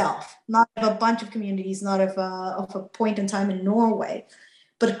the self, not of a bunch of communities, not of a point in time in Norway,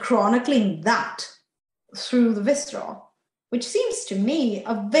 but chronicling that through the visceral, which seems to me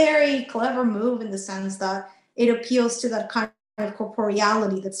a very clever move, in the sense that it appeals to that kind of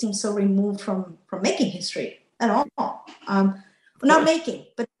corporeality that seems so removed from making history at all. Not making,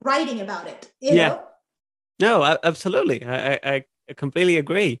 but writing about it, you know? No, absolutely. I completely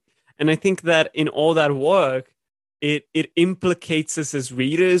agree. And I think that in all that work, it implicates us as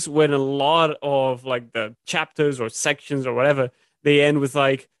readers, when a lot of like the chapters or sections or whatever, they end with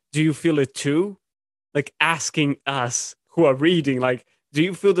like, do you feel it too? Like asking us who are reading, like, do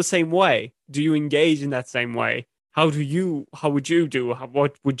you feel the same way? Do you engage in that same way? How would you do?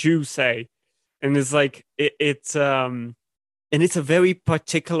 What would you say? And it's like, and it's a very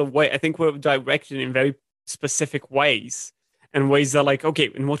particular way. I think we're directed in very specific ways, and ways that are like, okay,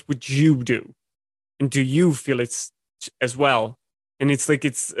 and what would you do? And do you feel it's as well? And it's like,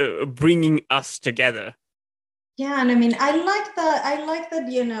 it's bringing us together. Yeah, and I mean, I like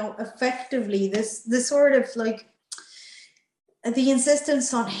that, you know, effectively this sort of like the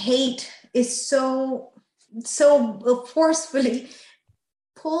insistence on hate is so forcefully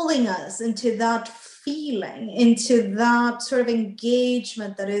pulling us into that feeling, into that sort of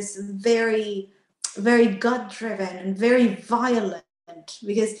engagement that is very, very gut driven and very violent.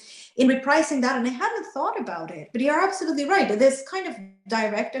 Because in reprising that, and I hadn't thought about it, but you're absolutely right, this kind of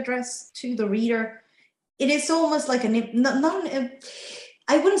direct address to the reader, it is almost like I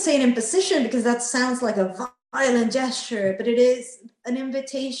wouldn't say an imposition, because that sounds like a violent gesture, but it is an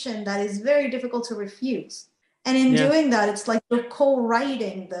invitation that is very difficult to refuse. And in doing that, it's like you're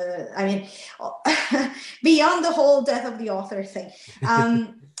co-writing beyond the whole death of the author thing.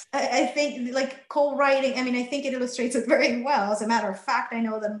 I think like co-writing, I mean, I think it illustrates it very well. As a matter of fact, I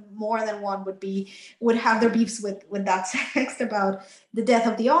know that more than one would have their beefs with that text about the death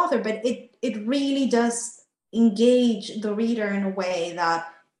of the author, but it really does engage the reader in a way that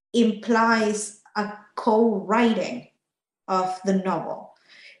implies a co-writing of the novel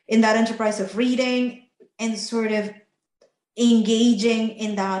in that enterprise of reading and sort of engaging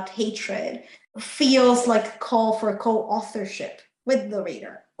in that hatred. Feels like a call for co-authorship with the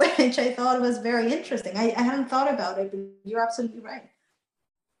reader, which I thought was very interesting. I hadn't thought about it, but you're absolutely right.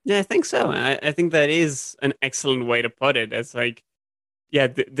 Yeah, I think so. I think that is an excellent way to put it. It's like, yeah,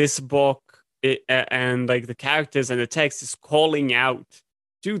 this book and like the characters and the text is calling out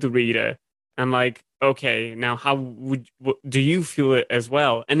to the reader, and like, okay, now how do you feel it as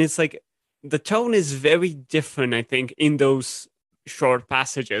well? And it's like the tone is very different, I think, in those short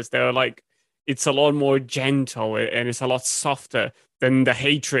passages. They're like, it's a lot more gentle, and it's a lot softer than the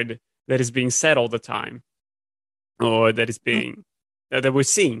hatred that is being said all the time, or that is being that we're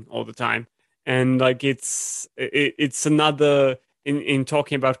seeing all the time. And like, it's another, in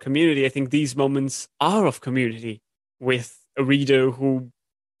talking about community, I think these moments are of community with a reader who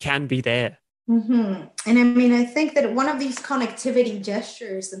can be there. Mm-hmm. And I mean, I think that one of these connectivity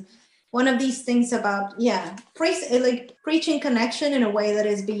gestures, and one of these things about, like preaching connection in a way that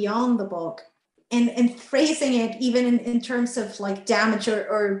is beyond the book, and phrasing it even in terms of like damage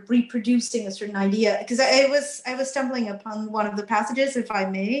or reproducing a certain idea. Because I was stumbling upon one of the passages, if I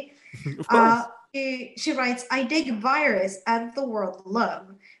may. Of course. She writes, I dig virus out of the world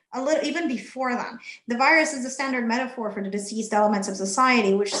love. A little, even before that, the virus is the standard metaphor for the diseased elements of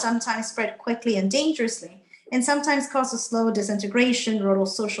society, which sometimes spread quickly and dangerously, and sometimes cause a slow disintegration, rural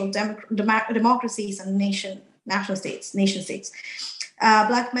social democracies and nation states.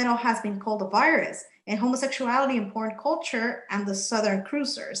 Black metal has been called a virus, and homosexuality in porn culture and the Southern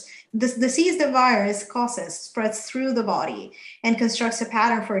cruisers. This disease the virus causes spreads through the body and constructs a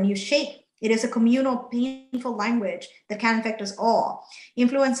pattern for a new shape. It is a communal, painful language that can infect us all.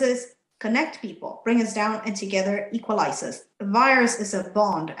 Influences connect people, bring us down, and together equalize us. A virus is a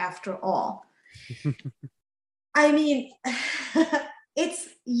bond after all. I mean, it's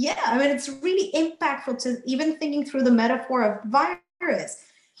really impactful to even thinking through the metaphor of virus,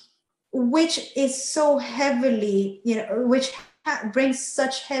 which is so heavily, which brings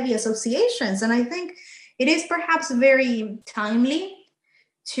such heavy associations. And I think it is perhaps very timely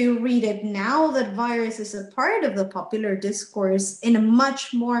to read it now that virus is a part of the popular discourse in a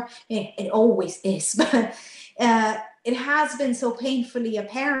much more, it always is, but it has been so painfully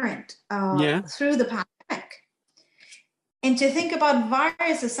apparent through the pandemic. And to think about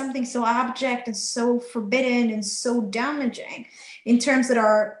virus as something so abject and so forbidden and so damaging in terms that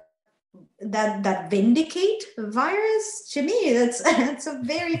are that vindicate virus, to me, that's a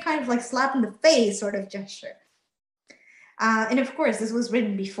very kind of like slap in the face sort of gesture. And of course, this was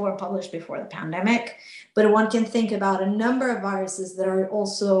written before, published before the pandemic, but one can think about a number of viruses that are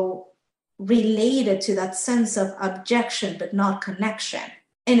also related to that sense of abjection, but not connection.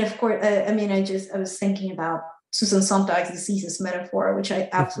 And of course, I was thinking about Susan Sontag's diseases metaphor, which I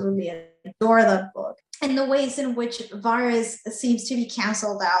absolutely adore that book. And the ways in which virus seems to be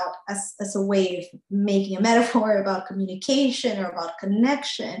canceled out as a way of making a metaphor about communication or about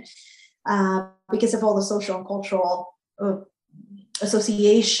connection, because of all the social and cultural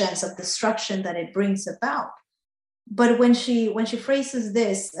associations of destruction that it brings about. But when she phrases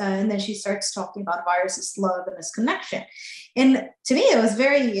this, and then she starts talking about virus as love and as connection, and to me it was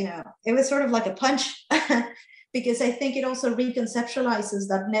very, it was sort of like a punch, because I think it also reconceptualizes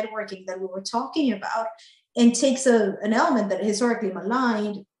that networking that we were talking about, and takes an element that historically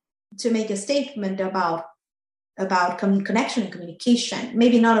maligned to make a statement about connection and communication.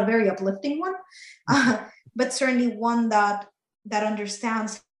 Maybe not a very uplifting one, but certainly one that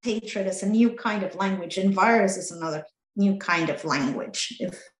understands hatred as a new kind of language, and virus is another new kind of language.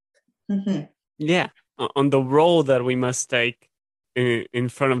 Yeah, on the role that we must take in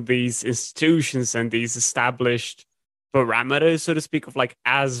front of these institutions and these established parameters, so to speak, of like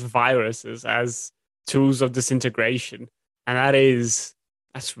as viruses, as tools of disintegration. And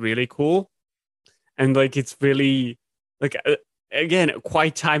that's really cool. And like, it's really like, again,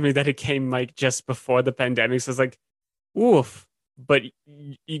 quite timely that it came like just before the pandemic. So it's like, oof, but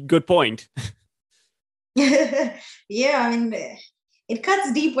good point. Yeah, I mean, it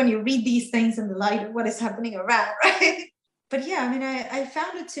cuts deep when you read these things in the light of what is happening around, right? But yeah, I mean, I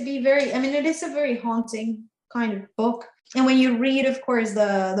found it to be very, I mean, it is a very haunting kind of book. And when you read, of course,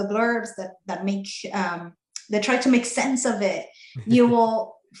 the blurbs that make, that try to make sense of it, you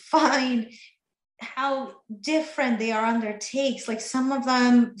will find how different they are undertakes. Like some of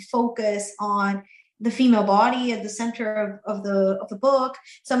them focus on the female body at the center of the book.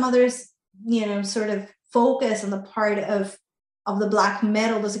 Some others, sort of focus on the part of the black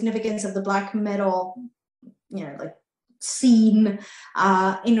metal, the significance of the black metal, like scene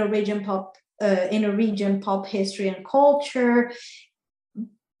in Norwegian pop history and culture.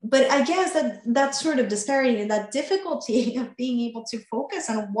 But I guess that sort of disparity and that difficulty of being able to focus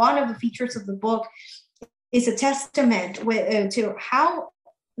on one of the features of the book is a testament to how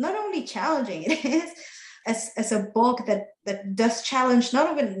not only challenging it is as a book that does challenge,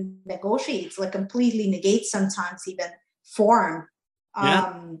 not even negotiates, like completely negates sometimes even form,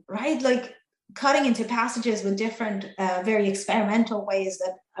 right? Like cutting into passages with different, very experimental ways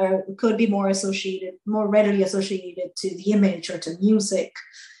that could be more readily associated to the image or to music.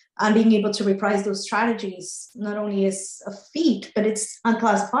 And being able to reprise those strategies not only is a feat, but it's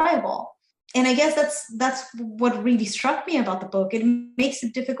unclassifiable. And I guess that's what really struck me about the book. It makes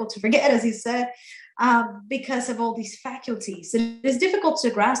it difficult to forget, as you said, because of all these faculties. It is difficult to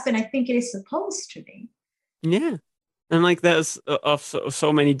grasp, and I think it is supposed to be. Yeah. And like there's of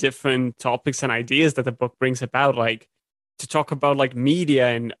so many different topics and ideas that the book brings about, like to talk about like media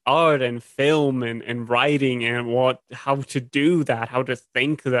and art and film and writing and how to do that, how to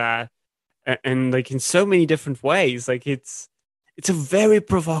think that, and like in so many different ways. Like it's a very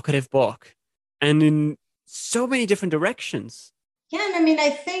provocative book, and in so many different directions. Yeah, and I mean, I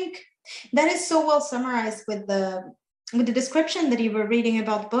think that is so well summarized with the description that you were reading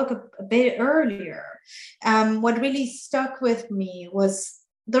about the book a bit earlier. What really stuck with me was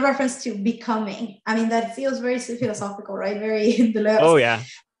the reference to becoming. I mean, that feels very philosophical, right? Very Oh yeah.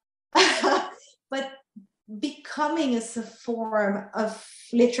 But becoming is a form of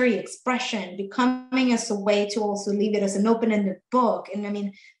literary expression, becoming as a way to also leave it as an open-ended book. And I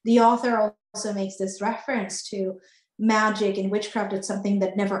mean, the author also makes this reference to magic and witchcraft. It's something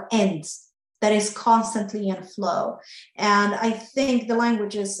that never ends, that is constantly in flow. And I think the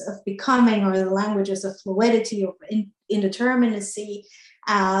languages of becoming, or the languages of fluidity or indeterminacy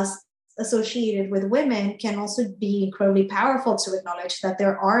as associated with women, can also be incredibly powerful to acknowledge that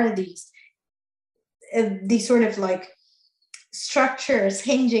there are these sort of like structures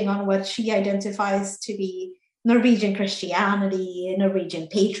hinging on what she identifies to be Norwegian Christianity, Norwegian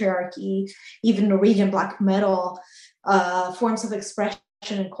patriarchy, even Norwegian black metal, forms of expression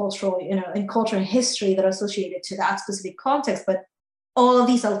and cultural, in culture and history that are associated to that specific context. But all of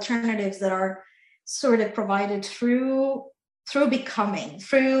these alternatives that are sort of provided through becoming,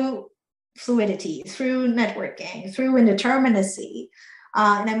 through fluidity, through networking, through indeterminacy,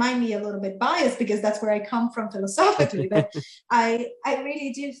 And I might be a little bit biased because that's where I come from philosophically, but I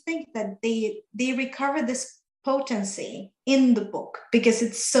really do think that they recover this potency in the book because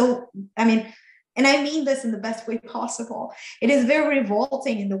it's so, I mean, and I mean this in the best way possible. It is very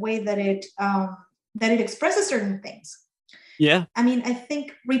revolting in the way that it expresses certain things. Yeah. I mean, I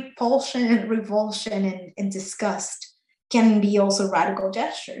think repulsion and revulsion and disgust can be also radical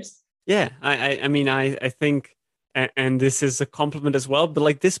gestures. Yeah. I mean, I think, and this is a compliment as well, but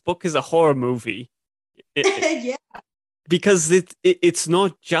like this book is a horror movie. Yeah. Because it's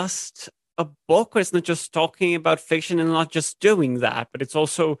not just a book, or it's not just talking about fiction and not just doing that, but it's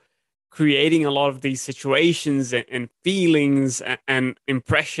also creating a lot of these situations and feelings and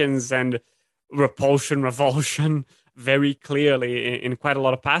impressions and repulsion, revulsion very clearly in quite a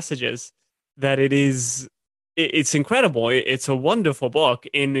lot of passages. That it's incredible. It's a wonderful book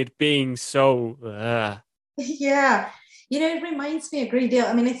in it being so. Yeah. It reminds me a great deal.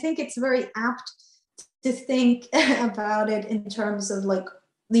 I mean, I think it's very apt to think about it in terms of like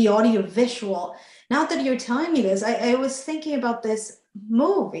the audio visual. Now that you're telling me this, I was thinking about this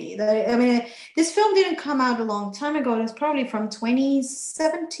movie that, I mean, this film didn't come out a long time ago. It was probably from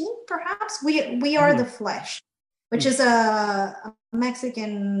 2017, perhaps. We Are the Flesh, which is a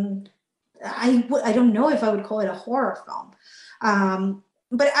Mexican, I don't know if I would call it a horror film.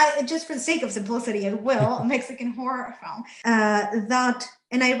 But just for the sake of simplicity, I will, a Mexican horror film.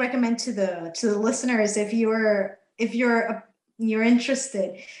 And I recommend to the listeners, if you're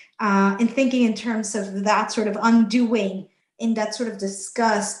interested in thinking in terms of that sort of undoing, in that sort of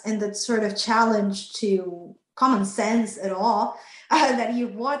disgust and that sort of challenge to common sense at all, that you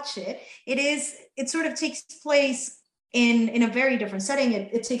watch it. It sort of takes place in a very different setting.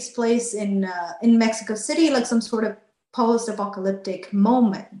 It takes place in Mexico City, like some sort of post-apocalyptic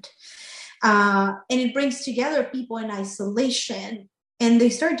moment. And it brings together people in isolation, and they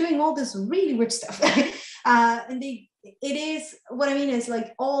start doing all this really weird stuff. And it is, what I mean is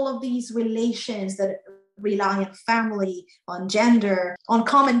like all of these relations that rely on family, on gender, on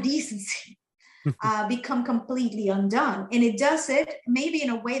common decency, become completely undone. And it does it maybe in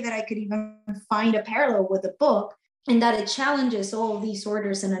a way that I could even find a parallel with the book, in that it challenges all of these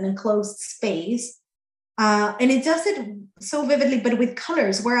orders in an enclosed space. And it does it so vividly, but with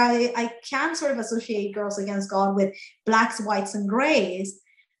colors, where I can sort of associate Girls Against God with blacks, whites, and grays.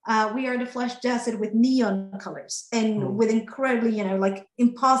 We Are the Flesh does it with neon colors and with incredibly, like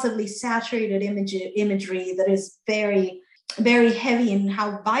impossibly saturated imagery that is very, very heavy in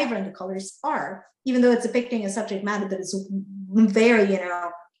how vibrant the colors are, even though it's depicting a subject matter that is very,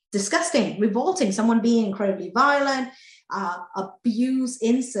 disgusting, revolting, someone being incredibly violent, abuse,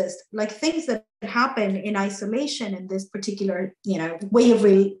 incest, like things that happen in isolation in this particular, way of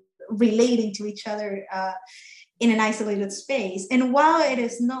relating to each other in an isolated space. And while it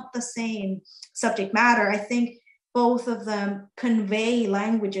is not the same subject matter, I think both of them convey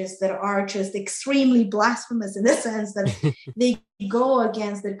languages that are just extremely blasphemous in the sense that they go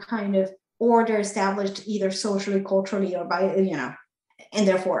against the kind of order established either socially, culturally, or by, and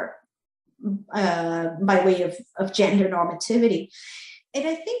therefore by way of gender normativity. And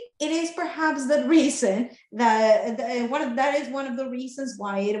I think it is perhaps the reason that is one of the reasons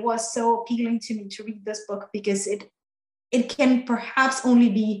why it was so appealing to me to read this book, because it can perhaps only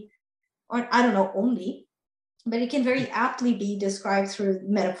be, or I don't know, only, but it can very aptly be described through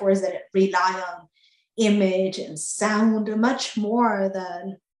metaphors that rely on image and sound much more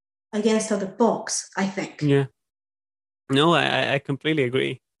than against other books, I think. Yeah. No, I completely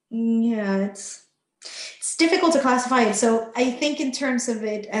agree. Yeah, it's difficult to classify it. So I think in terms of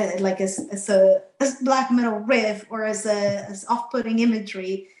it, like as black metal riff, or as off-putting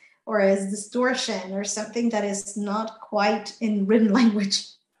imagery, or as distortion, or something that is not quite in written language.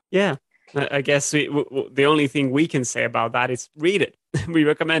 Yeah, I guess the only thing we can say about that is read it. We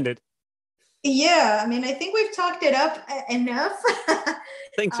recommend it. Yeah, I mean, I think we've talked it up enough.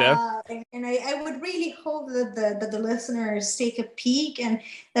 I think so. And I would really hope that the listeners take a peek, and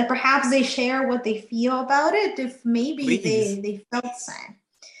that perhaps they share what they feel about it, if maybe they felt the same.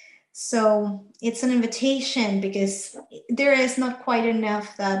 So it's an invitation, because there is not quite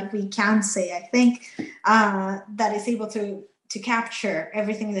enough that we can say, I think, that is able to capture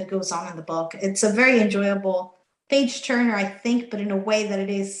everything that goes on in the book. It's a very enjoyable page turner, I think, but in a way that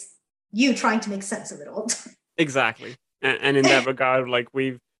it is you trying to make sense of it all. Exactly. And in that regard, like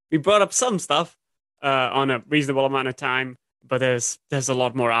we brought up some stuff on a reasonable amount of time, but there's a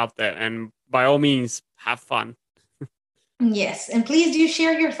lot more out there, and by all means, have fun. Yes, and please do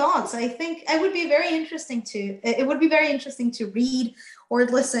share your thoughts. I think it would be very interesting to read or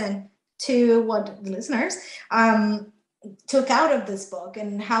listen to what the listeners took out of this book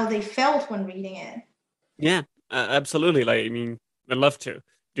and how they felt when reading it. Yeah, absolutely. Like, I mean, I'd love to.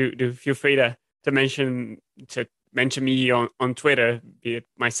 Do feel free to mention me on Twitter, be it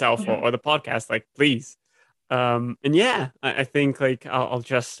myself or the podcast. Like, please. And yeah, I think like I'll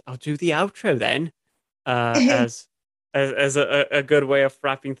do the outro then, as a good way of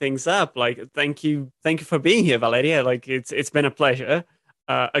wrapping things up. Like, thank you for being here, Valeria. Like, it's been a pleasure.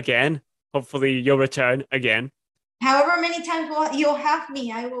 Again, hopefully you'll return again. However many times you'll have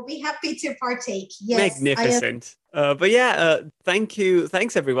me, I will be happy to partake. Yes, Magnificent. But yeah, thank you.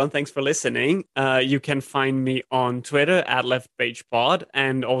 Thanks, everyone. Thanks for listening. You can find me on Twitter at LeftPagePod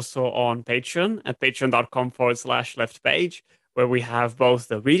and also on Patreon at patreon.com/leftpage, where we have both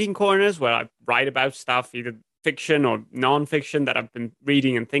the reading corners where I write about stuff, either fiction or non-fiction that I've been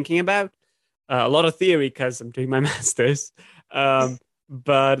reading and thinking about. A lot of theory because I'm doing my master's.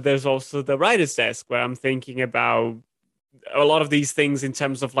 But there's also the writer's desk where I'm thinking about a lot of these things in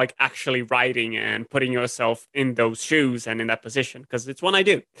terms of like actually writing and putting yourself in those shoes and in that position, because it's one I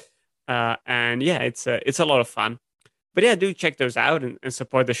do. And yeah, it's a lot of fun. But yeah, do check those out and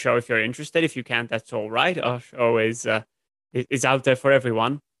support the show if you're interested. If you can't, that's all right. Our show is out there for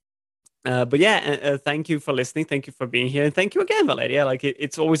everyone. But yeah, thank you for listening. Thank you for being here, and thank you again, Valeria. Like,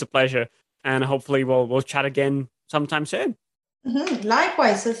 it's always a pleasure, and hopefully we'll chat again sometime soon.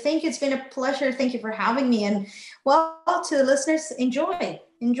 Likewise. So thank you. It's been a pleasure. Thank you for having me. And well, to the listeners, enjoy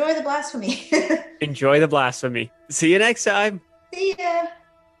the blasphemy. Enjoy the blasphemy. See you next time. See ya.